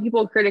lot when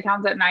people create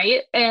accounts at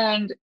night.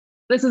 And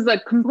this is a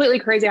completely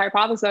crazy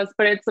hypothesis,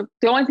 but it's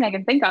the only thing I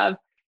can think of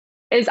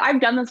is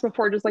I've done this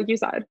before, just like you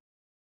said.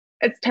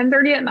 It's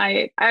 10:30 at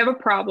night. I have a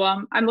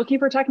problem. I'm looking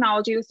for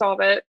technology to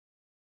solve it.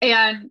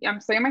 And I'm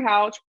sitting on my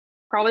couch,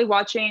 probably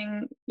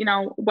watching,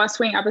 West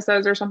Wing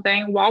episodes or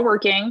something while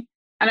working.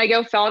 And I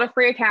go fill out a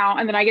free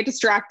account and then I get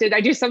distracted. I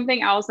do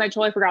something else and I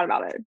totally forgot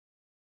about it.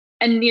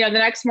 And, the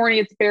next morning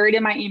it's buried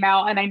in my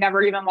email and I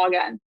never even log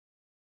in.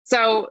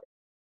 So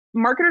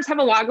marketers have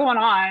a lot going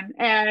on.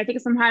 And I think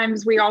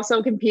sometimes we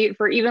also compete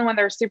for, even when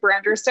they're super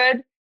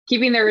interested,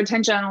 keeping their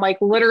attention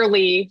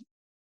literally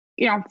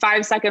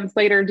 5 seconds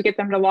later to get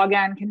them to log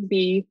in can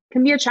be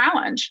a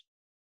challenge.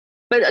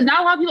 But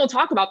not a lot of people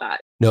talk about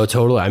that. No,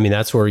 totally. I mean,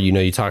 that's where,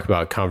 you talk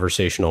about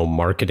conversational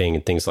marketing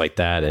and things like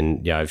that.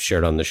 And yeah, I've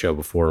shared on the show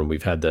before, and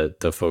we've had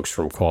the folks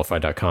from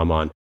Qualified.com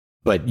on,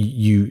 but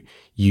and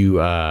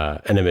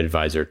I'm an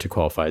advisor to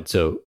Qualified.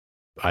 So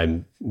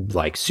I'm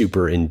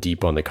super in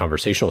deep on the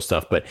conversational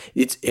stuff, but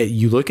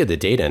you look at the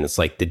data and it's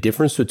the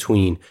difference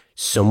between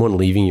someone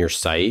leaving your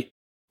site,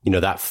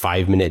 that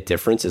 5-minute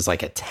difference is a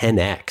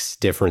 10x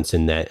difference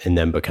in that, and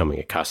them becoming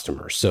a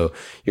customer. So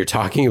you're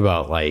talking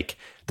about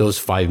those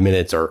 5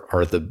 minutes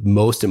are the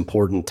most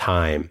important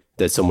time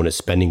that someone is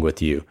spending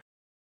with you.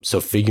 So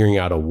figuring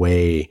out a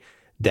way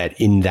that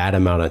in that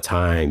amount of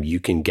time, you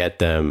can get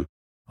them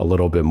a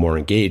little bit more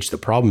engaged. The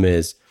problem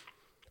is,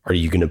 are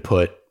you going to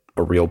put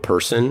a real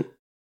person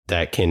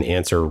that can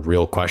answer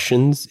real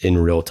questions in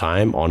real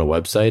time on a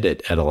website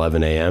at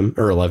 11 a.m.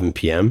 or 11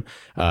 p.m.?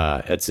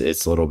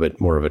 It's a little bit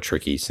more of a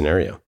tricky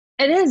scenario.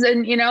 It is.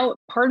 And,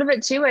 part of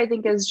it too, I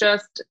think, is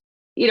just,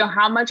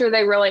 how much are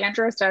they really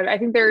interested? I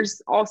think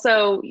there's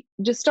also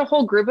just a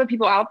whole group of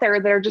people out there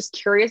that are just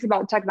curious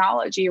about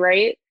technology,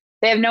 right?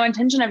 They have no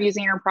intention of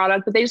using your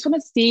product, but they just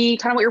want to see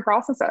kind of what your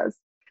process is.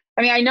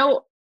 I mean, I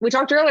know we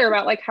talked earlier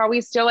about how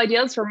we steal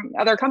ideas from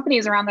other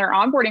companies around their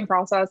onboarding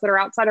process that are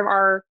outside of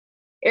our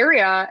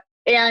area.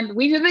 And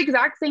we do the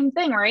exact same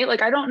thing, right?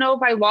 I don't know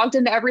if I logged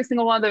into every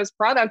single one of those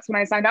products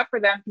when I signed up for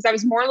them, because I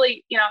was more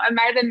I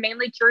might have been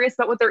mainly curious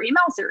about what their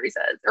email series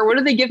is, or what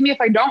do they give me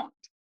if I don't?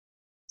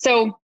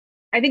 So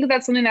I think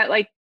that's something that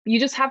you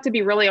just have to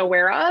be really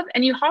aware of,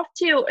 and you have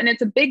to, and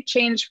it's a big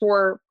change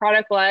for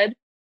product led.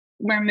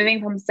 We're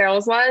moving from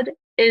sales led,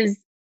 is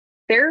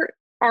there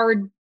are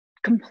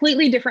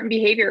completely different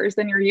behaviors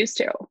than you're used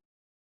to,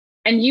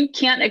 and you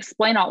can't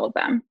explain all of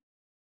them.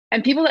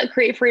 And people that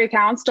create free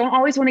accounts don't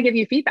always want to give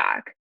you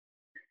feedback.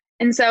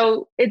 And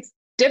so it's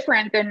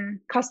different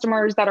than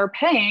customers that are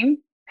paying,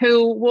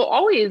 who will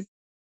always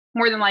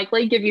more than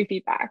likely give you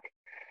feedback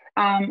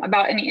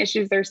about any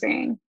issues they're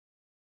seeing.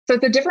 So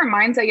it's a different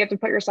mindset you have to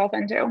put yourself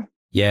into.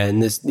 Yeah.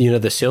 And this,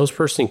 the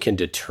salesperson can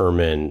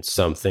determine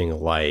something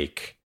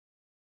like,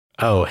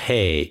 oh,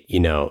 hey,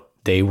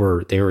 they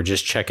were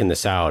just checking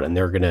this out and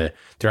they're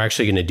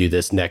actually going to do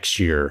this next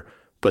year,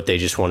 but they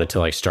just wanted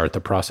to start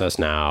the process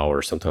now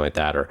or something like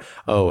that. Or,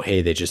 oh,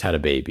 hey, they just had a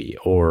baby.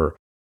 Or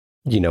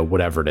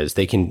whatever it is,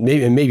 they can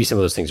maybe some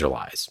of those things are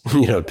lies,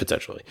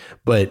 potentially.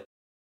 But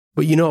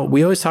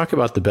we always talk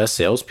about the best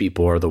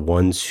salespeople are the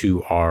ones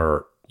who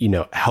are,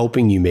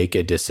 helping you make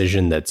a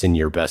decision that's in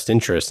your best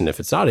interest. And if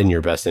it's not in your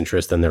best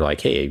interest, then they're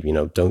like, hey,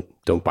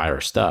 don't buy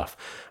our stuff.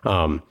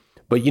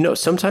 But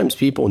sometimes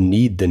people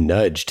need the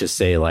nudge to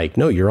say like,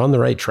 no, you're on the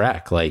right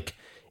track. Like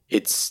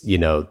it's,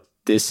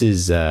 this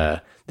is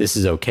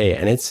okay.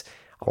 And it's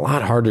a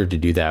lot harder to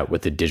do that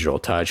with a digital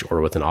touch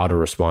or with an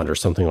autoresponder or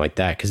something like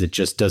that, because it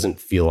just doesn't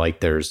feel like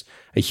there's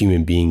a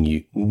human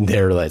being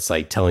there that's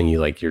like telling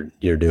you like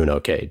you're doing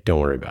okay. Don't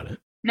worry about it.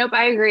 Nope,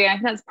 I agree. I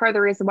think that's part of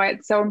the reason why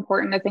it's so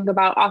important to think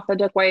about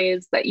authentic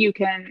ways that you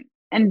can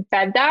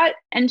embed that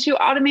into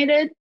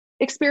automated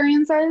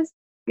experiences.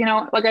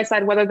 Like I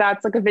said, whether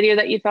that's like a video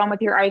that you film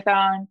with your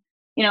iPhone,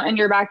 in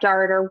your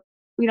backyard or,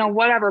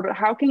 whatever, but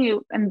how can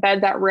you embed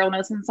that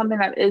realness in something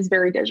that is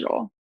very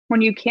digital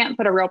when you can't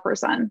put a real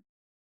person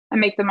and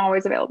make them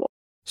always available?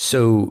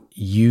 So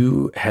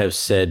you have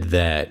said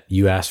that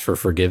you ask for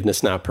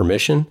forgiveness, not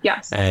permission.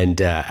 Yes.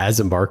 And as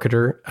a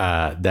marketer,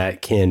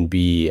 that can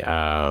be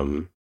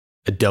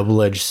a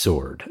double-edged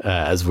sword,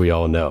 as we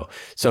all know.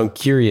 So I'm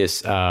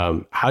curious,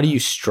 how do you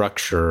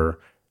structure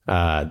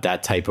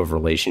that type of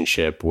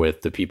relationship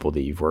with the people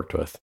that you've worked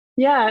with?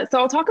 Yeah. So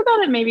I'll talk about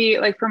it maybe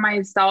like for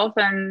myself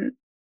and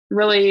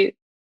really,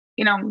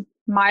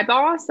 my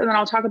boss, and then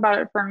I'll talk about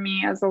it for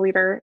me as a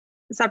leader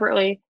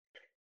separately.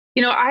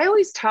 I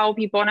always tell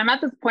people, and I'm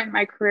at this point in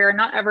my career,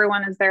 not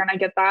everyone is there, and I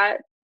get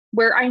that,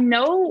 where I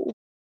know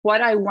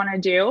what I want to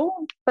do,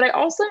 but I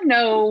also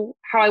know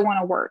how I want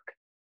to work.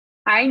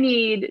 I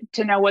need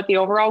to know what the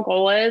overall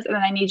goal is, and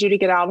then I need you to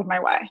get out of my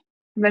way.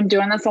 I've been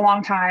doing this a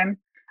long time.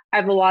 I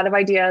have a lot of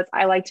ideas.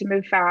 I like to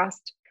move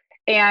fast,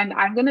 and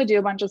I'm going to do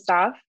a bunch of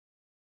stuff.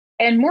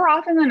 And more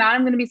often than not,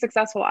 I'm going to be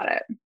successful at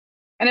it.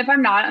 And if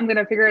I'm not, I'm going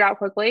to figure it out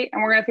quickly,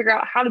 and we're going to figure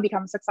out how to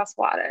become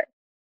successful at it.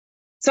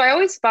 So I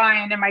always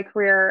find in my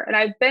career, and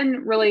I've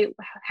been really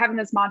having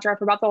this mantra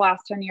for about the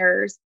last 10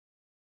 years,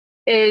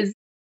 is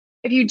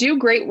if you do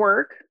great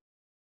work,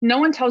 no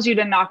one tells you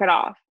to knock it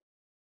off.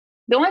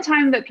 The only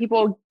time that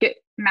people get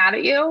mad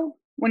at you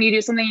when you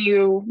do something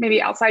you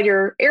maybe outside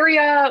your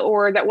area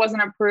or that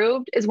wasn't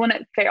approved is when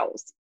it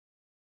fails.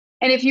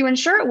 And if you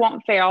ensure it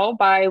won't fail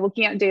by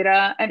looking at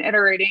data and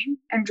iterating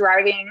and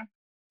driving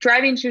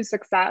to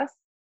success,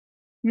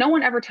 no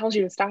one ever tells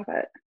you to stop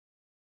it.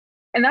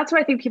 And that's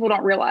what I think people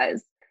don't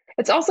realize.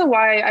 It's also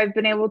why I've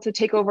been able to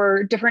take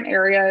over different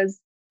areas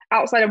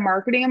outside of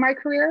marketing in my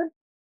career,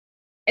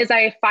 is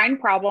I find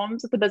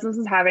problems that the business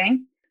is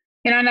having,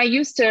 and I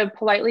used to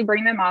politely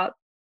bring them up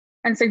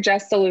and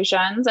suggest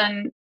solutions.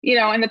 And,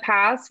 in the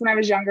past, when I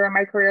was younger in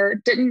my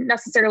career, didn't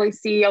necessarily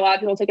see a lot of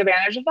people take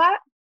advantage of that.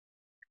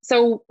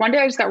 So one day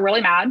I just got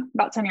really mad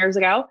about 10 years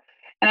ago.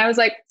 And I was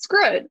like,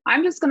 screw it.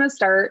 I'm just going to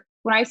start,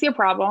 when I see a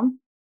problem,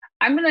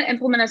 I'm going to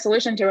implement a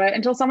solution to it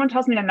until someone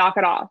tells me to knock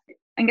it off.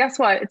 And guess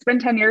what? It's been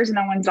 10 years and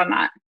no one's done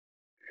that.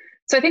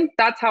 So I think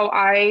that's how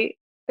I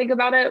think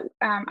about it.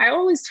 I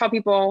always tell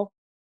people,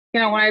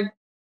 when I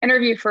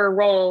interview for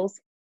roles,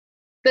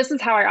 this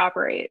is how I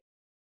operate.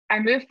 I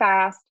move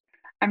fast.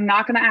 I'm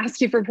not going to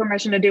ask you for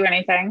permission to do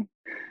anything.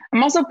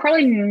 I'm also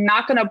probably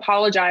not going to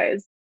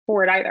apologize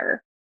for it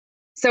either.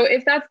 So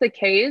if that's the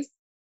case,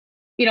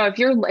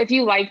 if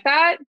you like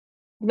that,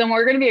 then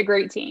we're going to be a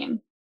great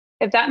team.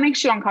 If that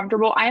makes you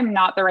uncomfortable, I am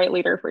not the right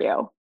leader for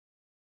you.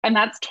 And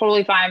that's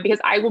totally fine, because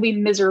I will be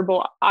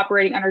miserable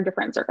operating under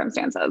different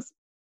circumstances.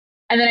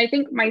 And then I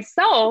think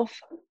myself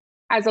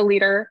as a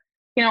leader,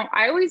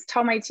 I always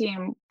tell my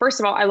team, first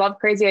of all, I love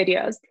crazy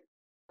ideas.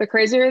 The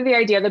crazier the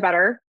idea, the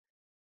better,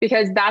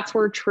 because that's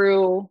where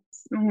true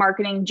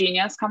marketing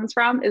genius comes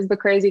from, is the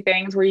crazy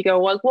things where you go,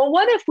 well,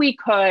 what if we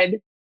could,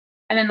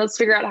 and then let's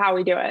figure out how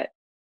we do it.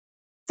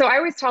 So I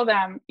always tell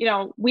them,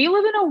 we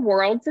live in a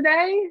world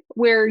today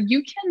where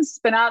you can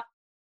spin up,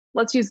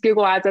 let's use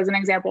Google Ads as an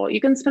example.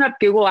 You can spin up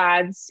Google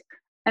Ads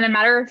in a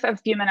matter of a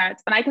few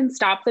minutes, and I can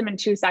stop them in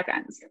 2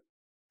 seconds.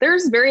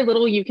 There's very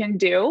little you can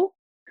do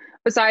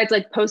besides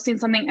like posting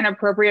something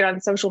inappropriate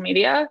on social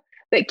media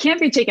that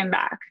can't be taken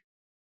back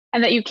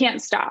and that you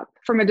can't stop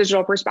from a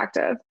digital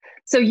perspective.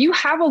 So you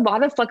have a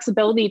lot of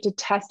flexibility to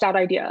test out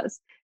ideas,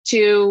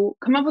 to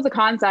come up with a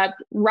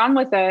concept, run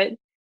with it,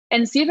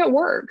 and see if it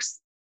works.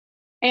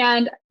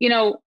 And,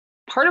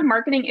 part of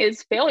marketing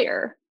is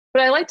failure,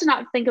 but I like to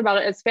not think about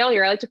it as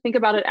failure. I like to think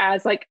about it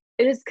as like,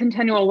 it is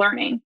continual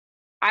learning.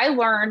 I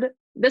learned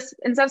this,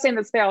 instead of saying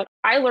this failed,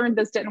 I learned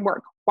this didn't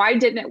work. Why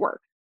didn't it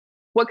work?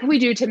 What can we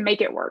do to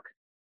make it work?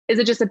 Is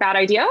it just a bad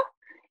idea?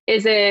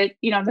 Is it,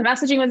 the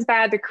messaging was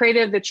bad, the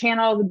creative, the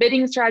channel, the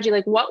bidding strategy?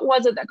 Like, what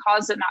was it that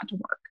caused it not to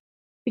work?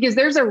 Because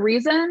there's a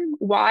reason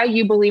why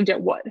you believed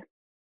it would.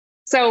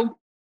 So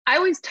I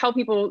always tell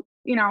people,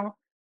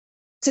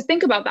 to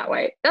think about that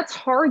way. That's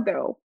hard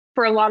though,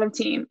 for a lot of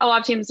teams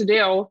to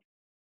do,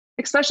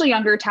 especially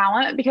younger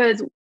talent,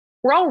 because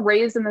we're all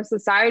raised in a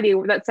society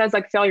that says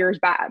like failure is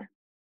bad,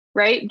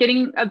 right?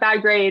 Getting a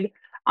bad grade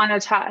on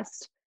a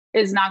test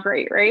is not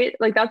great, right?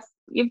 Like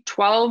you have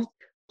 12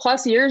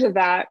 plus years of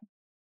that.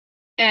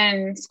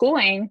 in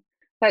schooling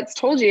that's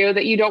told you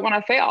that you don't want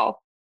to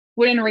fail,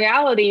 when in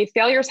reality,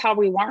 failure is how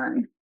we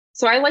learn.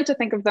 So I like to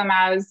think of them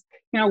as,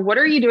 what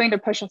are you doing to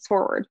push us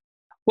forward?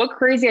 What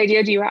crazy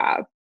idea do you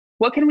have?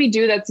 What can we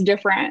do that's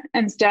different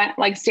and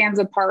stands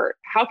apart?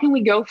 How can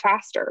we go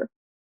faster?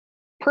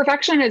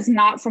 Perfection is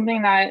not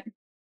something that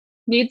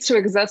needs to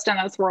exist in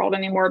this world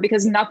anymore,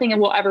 because nothing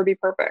will ever be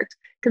perfect.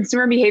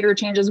 Consumer behavior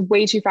changes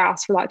way too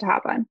fast for that to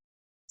happen.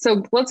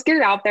 So let's get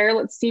it out there.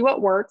 Let's see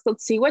what works.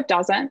 Let's see what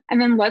doesn't.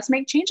 And then let's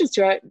make changes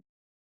to it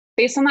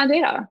based on that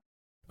data.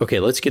 Okay,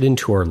 let's get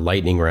into our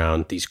lightning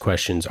round. These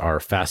questions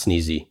are fast and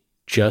easy,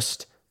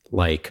 just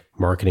like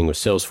marketing with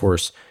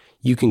Salesforce.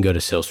 You can go to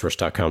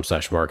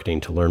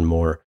salesforce.com/marketing to learn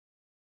more.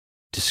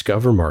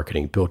 Discover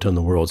marketing built on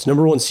the world's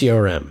 #1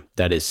 CRM.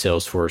 That is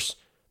Salesforce.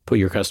 Put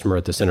your customer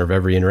at the center of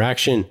every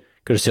interaction.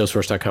 Go to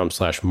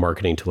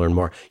salesforce.com/marketing to learn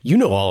more. You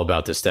know all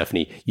about this,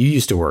 Stephanie. You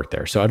used to work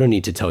there, so I don't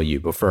need to tell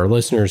you. But for our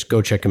listeners,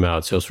 go check them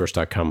out,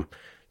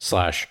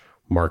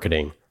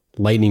 salesforce.com/marketing.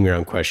 Lightning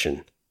round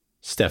question.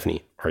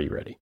 Stephanie, are you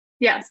ready?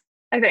 Yes,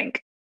 I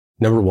think.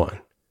 #1,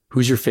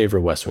 who's your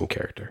favorite West Wing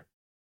character?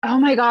 Oh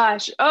my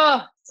gosh.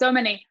 Oh, so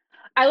many.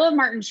 I love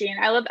Martin Sheen.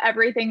 I love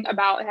everything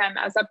about him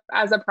as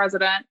a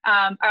president.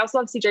 I also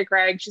love CJ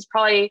Craig. She's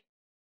probably,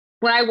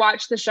 when I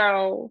watched the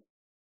show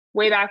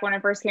way back when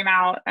it first came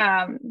out,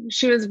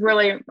 she was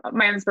really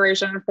my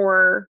inspiration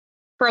for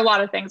a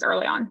lot of things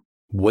early on.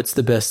 What's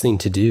the best thing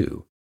to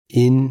do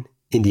in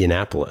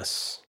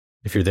Indianapolis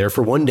if you're there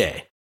for one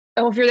day?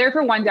 Oh, if you're there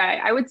for one day,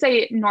 I would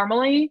say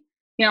normally,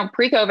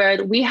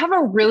 pre-COVID, we have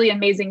a really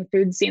amazing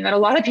food scene that a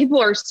lot of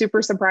people are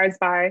super surprised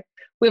by.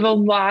 We have a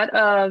lot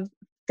of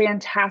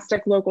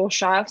fantastic local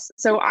chefs.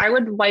 So I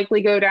would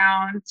likely go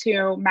down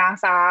to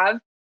Mass Ave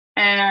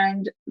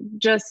and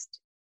just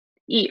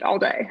eat all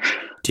day.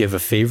 Do you have a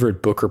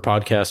favorite book or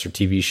podcast or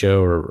TV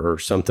show or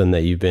something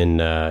that you've been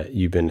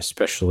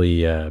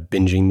especially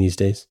binging these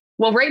days?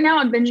 Well, right now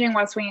I'm binging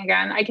West Wing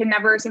again. I can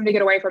never seem to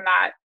get away from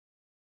that.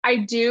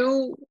 I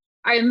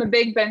am a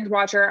big binge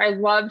watcher. I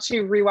love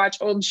to rewatch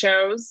old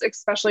shows,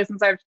 especially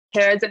since I have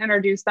kids, and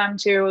introduce them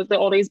to the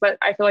oldies, but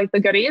I feel like the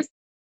goodies.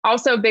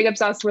 Also big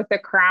obsessed with The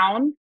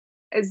Crown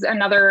is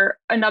another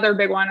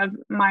big one of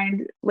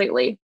mine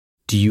lately.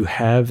 Do you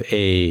have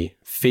a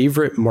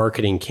favorite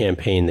marketing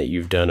campaign that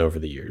you've done over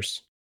the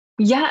years?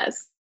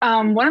 Yes.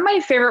 One of my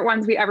favorite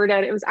ones we ever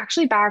did, it was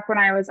actually back when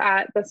I was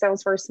at the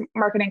Salesforce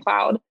Marketing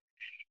Cloud,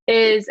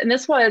 and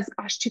this was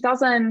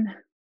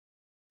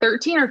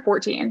 2013 or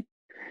 14.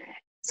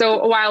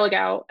 So a while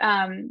ago,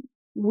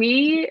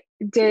 we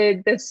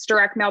did this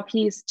direct mail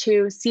piece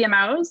to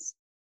CMOs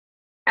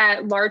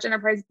at large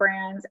enterprise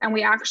brands. And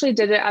we actually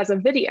did it as a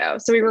video.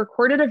 So we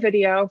recorded a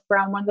video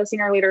from one of the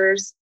senior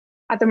leaders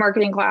at the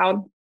Marketing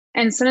Cloud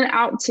and sent it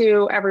out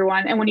to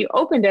everyone. And when you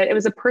opened it, it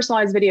was a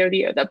personalized video to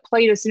you that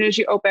played as soon as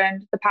you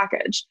opened the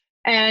package.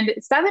 And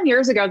 7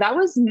 years ago, that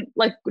was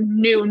like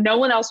new. No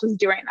one else was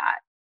doing that.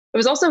 It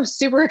was also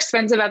super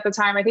expensive at the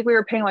time. I think we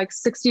were paying like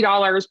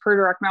 $60 per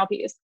direct mail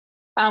piece,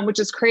 which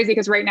is crazy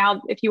because right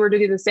now, if you were to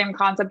do the same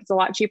concept, it's a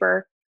lot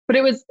cheaper. But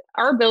it was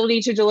our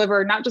ability to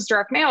deliver not just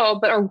direct mail,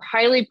 but a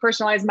highly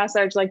personalized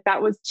message like that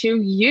was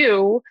to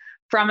you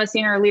from a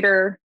senior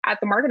leader at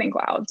the Marketing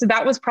Cloud. So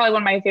that was probably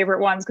one of my favorite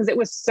ones because it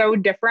was so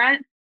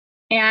different.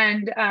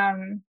 And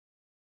I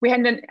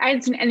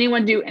hadn't seen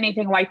anyone do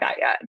anything like that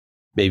yet.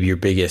 Maybe your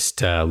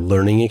biggest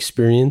learning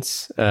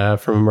experience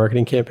from a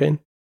marketing campaign?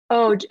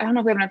 Oh, I don't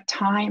know if we have enough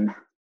time.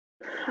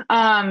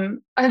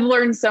 I've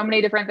learned so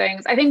many different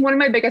things. I think one of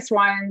my biggest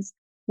ones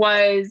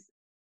was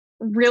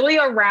really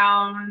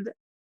around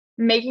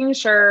making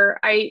sure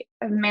I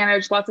have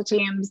managed lots of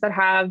teams that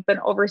have been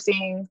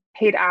overseeing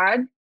paid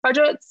ad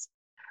budgets,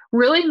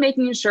 really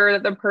making sure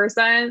that the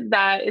person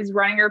that is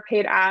running your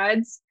paid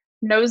ads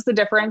knows the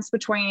difference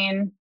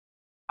between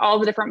all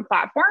the different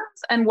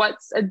platforms and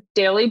what's a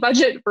daily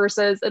budget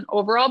versus an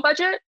overall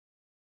budget.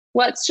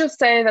 Let's just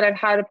say that I've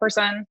had a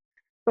person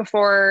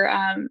before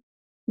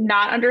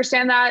not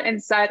understand that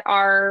and set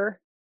our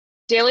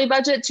daily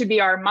budget to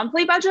be our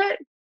monthly budget.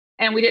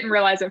 And we didn't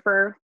realize it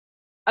for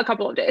a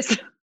couple of days.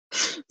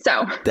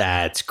 So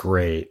that's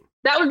great.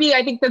 That would be,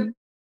 I think,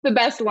 the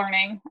best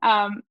learning.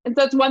 And so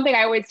that's one thing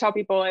I always tell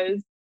people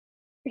is,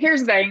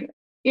 here's the thing,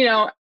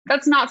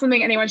 that's not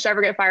something anyone should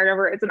ever get fired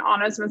over. It's an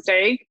honest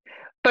mistake,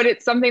 but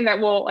it's something that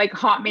will like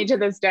haunt me to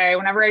this day.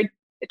 Whenever I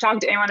talk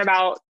to anyone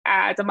about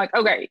ads, I'm like,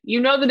 okay, you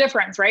know the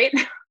difference, right?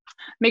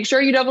 Make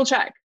sure you double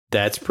check.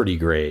 That's pretty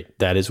great.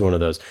 That is one of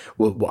those.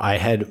 Well, I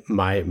had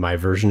my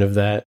version of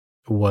that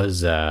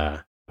was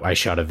I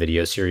shot a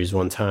video series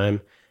one time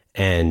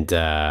and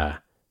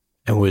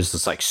it was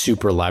this like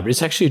super elaborate.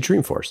 It's actually a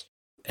Dreamforce.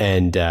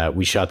 And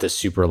we shot this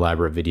super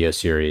elaborate video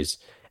series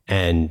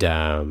and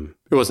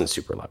it wasn't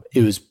super elaborate.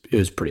 It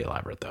was pretty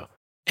elaborate though.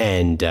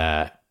 And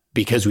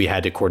because we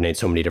had to coordinate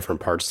so many different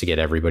parts to get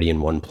everybody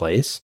in one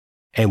place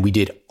and we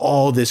did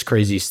all this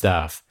crazy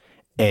stuff.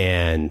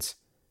 And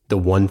the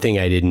one thing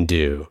I didn't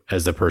do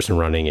as the person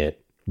running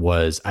it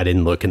was I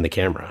didn't look in the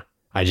camera.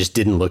 I just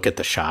didn't look at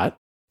the shot.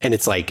 And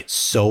it's like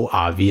so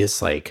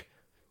obvious. Like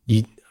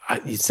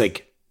it's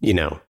like,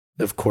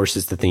 of course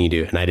it's the thing you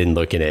do. And I didn't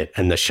look at it.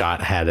 And the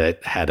shot had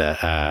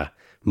a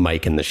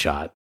mic in the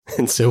shot.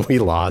 And so we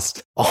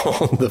lost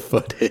all the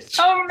footage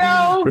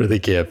for the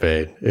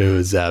campaign. It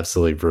was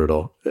absolutely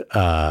brutal.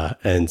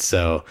 And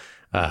so,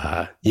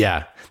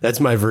 that's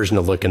my version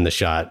of look in the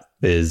shot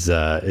is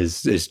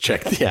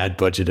check the ad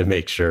budget to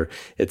make sure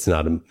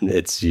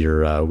it's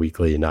your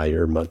weekly, not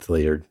your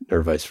monthly or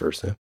vice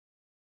versa.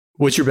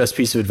 What's your best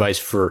piece of advice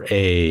for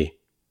a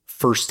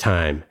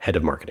first-time head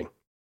of marketing?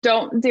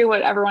 Don't do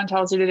what everyone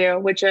tells you to do,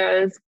 which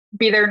is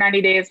be there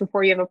 90 days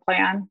before you have a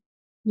plan.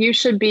 You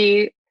should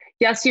be,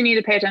 yes, you need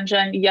to pay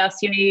attention. Yes,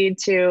 you need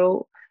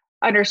to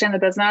understand the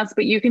business,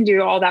 but you can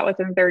do all that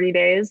within 30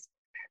 days.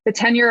 The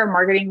tenure of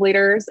marketing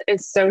leaders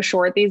is so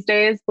short these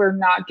days. We're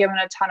not given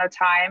a ton of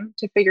time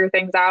to figure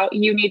things out.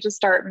 You need to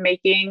start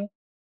making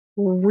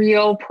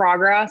real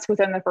progress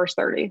within the first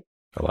 30.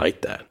 I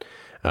like that.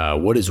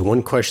 What is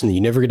one question that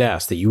you never get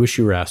asked that you wish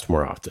you were asked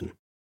more often?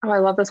 Oh, I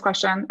love this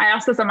question. I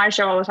ask this on my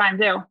show all the time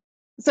too.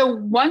 So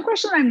one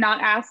question I'm not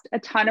asked a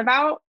ton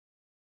about,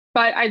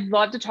 but I'd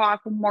love to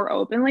talk more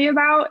openly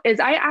about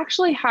is I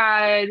actually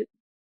had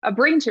a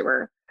brain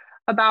tumor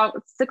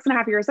about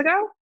 6.5 years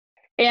ago.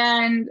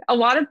 And a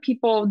lot of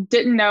people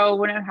didn't know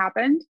when it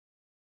happened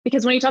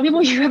because when you tell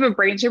people you have a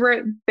brain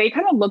tumor, they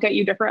kind of look at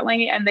you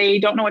differently and they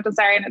don't know what to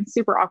say. And it's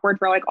super awkward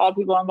for like all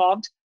people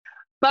involved.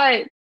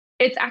 But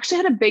it's actually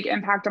had a big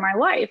impact on my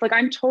life. Like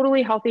I'm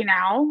totally healthy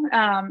now.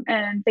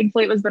 And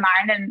thankfully it was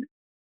benign and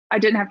I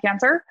didn't have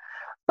cancer,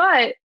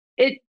 but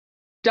it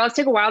does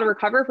take a while to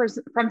recover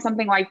from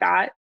something like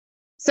that.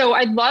 So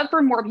I'd love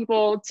for more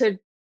people to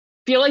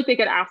feel like they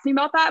could ask me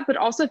about that, but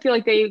also feel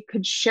like they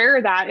could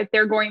share that if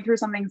they're going through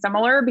something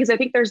similar, because I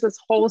think there's this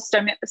whole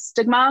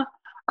stigma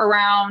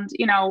around,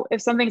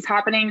 if something's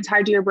happening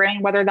tied to your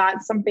brain, whether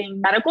that's something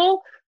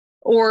medical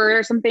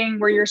or something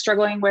where you're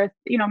struggling with,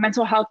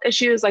 mental health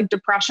issues like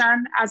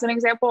depression, as an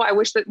example. I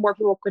wish that more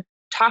people could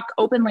talk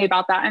openly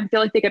about that and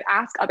feel like they could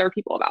ask other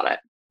people about it.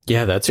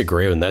 Yeah, that's a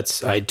great one.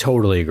 I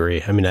totally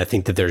agree. I mean, I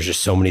think that there's just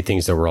so many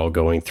things that we're all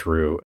going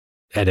through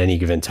at any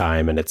given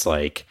time. And it's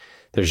like,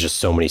 there's just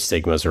so many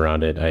stigmas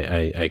around it.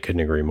 I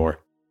couldn't agree more.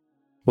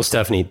 Well,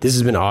 Stephanie, this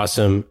has been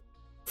awesome.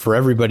 For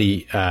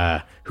everybody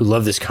who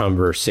love this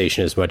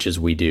conversation as much as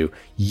we do,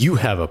 you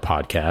have a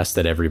podcast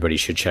that everybody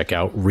should check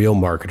out, Real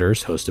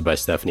Marketers, hosted by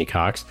Stephanie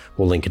Cox.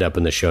 We'll link it up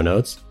in the show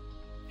notes.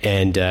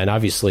 And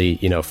obviously,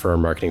 for our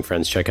marketing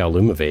friends, check out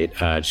Lumavate.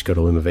 Just go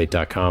to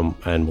lumavate.com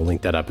and we'll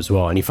link that up as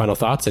well. Any final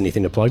thoughts?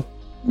 Anything to plug?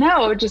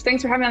 No, just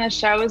thanks for having me on the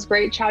show. It was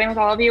great chatting with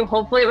all of you.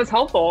 Hopefully it was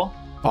helpful.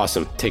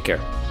 Awesome. Take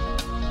care.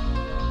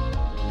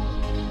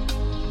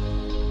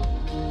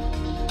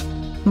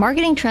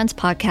 Marketing Trends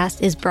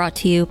Podcast is brought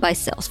to you by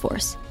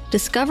Salesforce.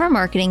 Discover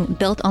marketing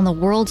built on the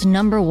world's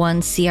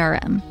 #1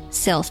 CRM,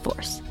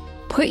 Salesforce.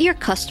 Put your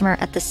customer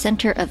at the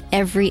center of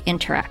every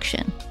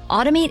interaction.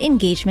 Automate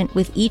engagement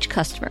with each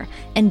customer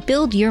and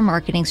build your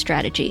marketing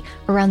strategy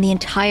around the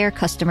entire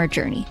customer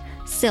journey.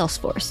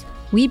 Salesforce.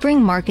 We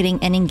bring marketing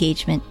and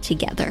engagement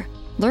together.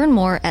 Learn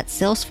more at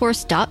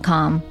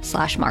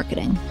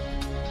salesforce.com/marketing.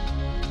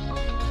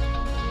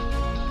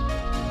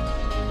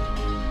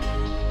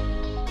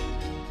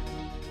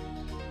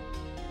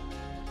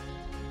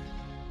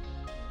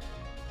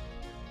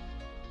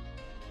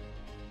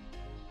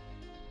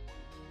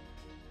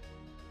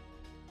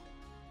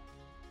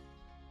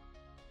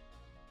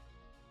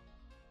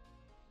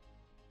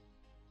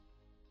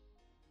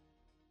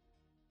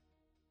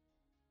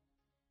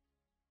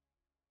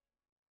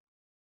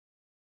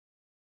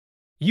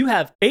 You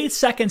have 8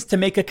 seconds to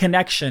make a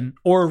connection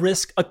or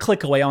risk a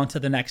click away onto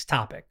the next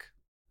topic.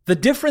 The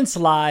difference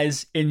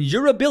lies in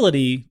your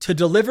ability to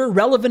deliver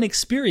relevant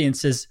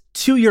experiences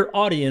to your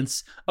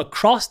audience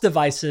across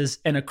devices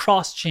and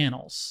across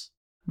channels.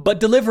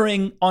 But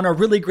delivering on a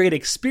really great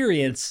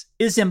experience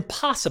is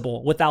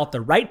impossible without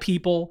the right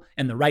people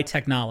and the right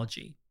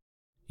technology.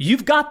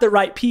 You've got the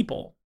right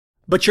people,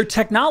 but your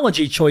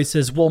technology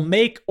choices will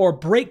make or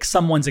break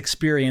someone's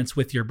experience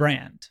with your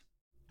brand.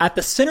 At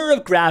the center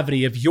of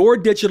gravity of your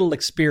digital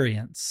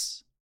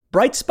experience,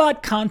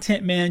 Brightspot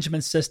Content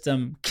Management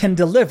System can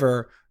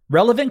deliver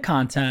relevant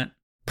content,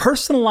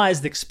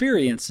 personalized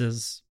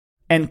experiences,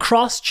 and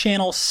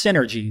cross-channel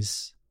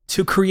synergies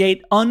to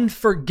create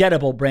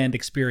unforgettable brand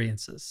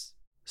experiences,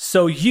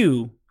 so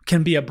you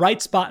can be a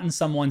bright spot in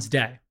someone's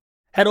day.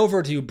 Head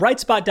over to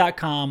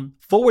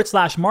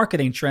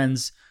brightspot.com/marketing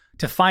trends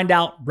to find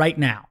out right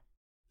now.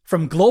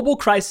 From global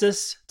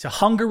crisis to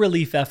hunger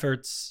relief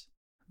efforts,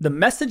 the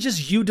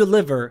messages you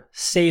deliver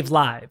save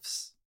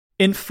lives,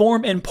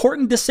 inform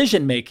important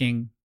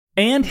decision-making,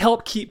 and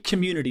help keep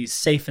communities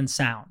safe and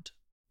sound.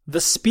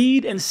 The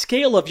speed and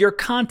scale of your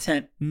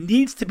content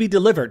needs to be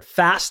delivered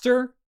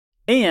faster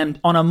and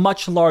on a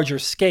much larger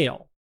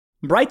scale.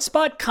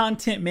 Brightspot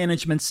Content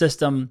Management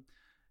System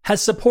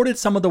has supported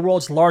some of the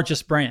world's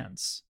largest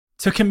brands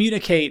to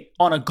communicate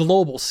on a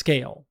global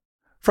scale.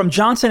 From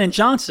Johnson &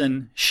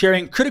 Johnson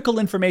sharing critical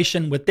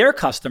information with their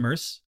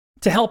customers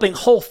to helping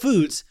Whole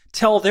Foods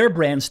tell their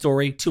brand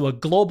story to a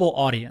global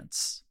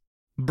audience.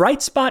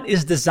 Brightspot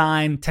is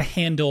designed to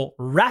handle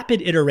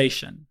rapid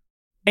iteration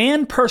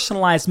and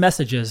personalized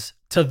messages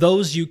to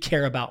those you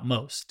care about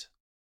most.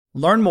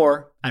 Learn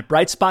more at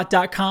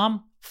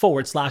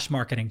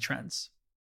brightspot.com/marketing trends.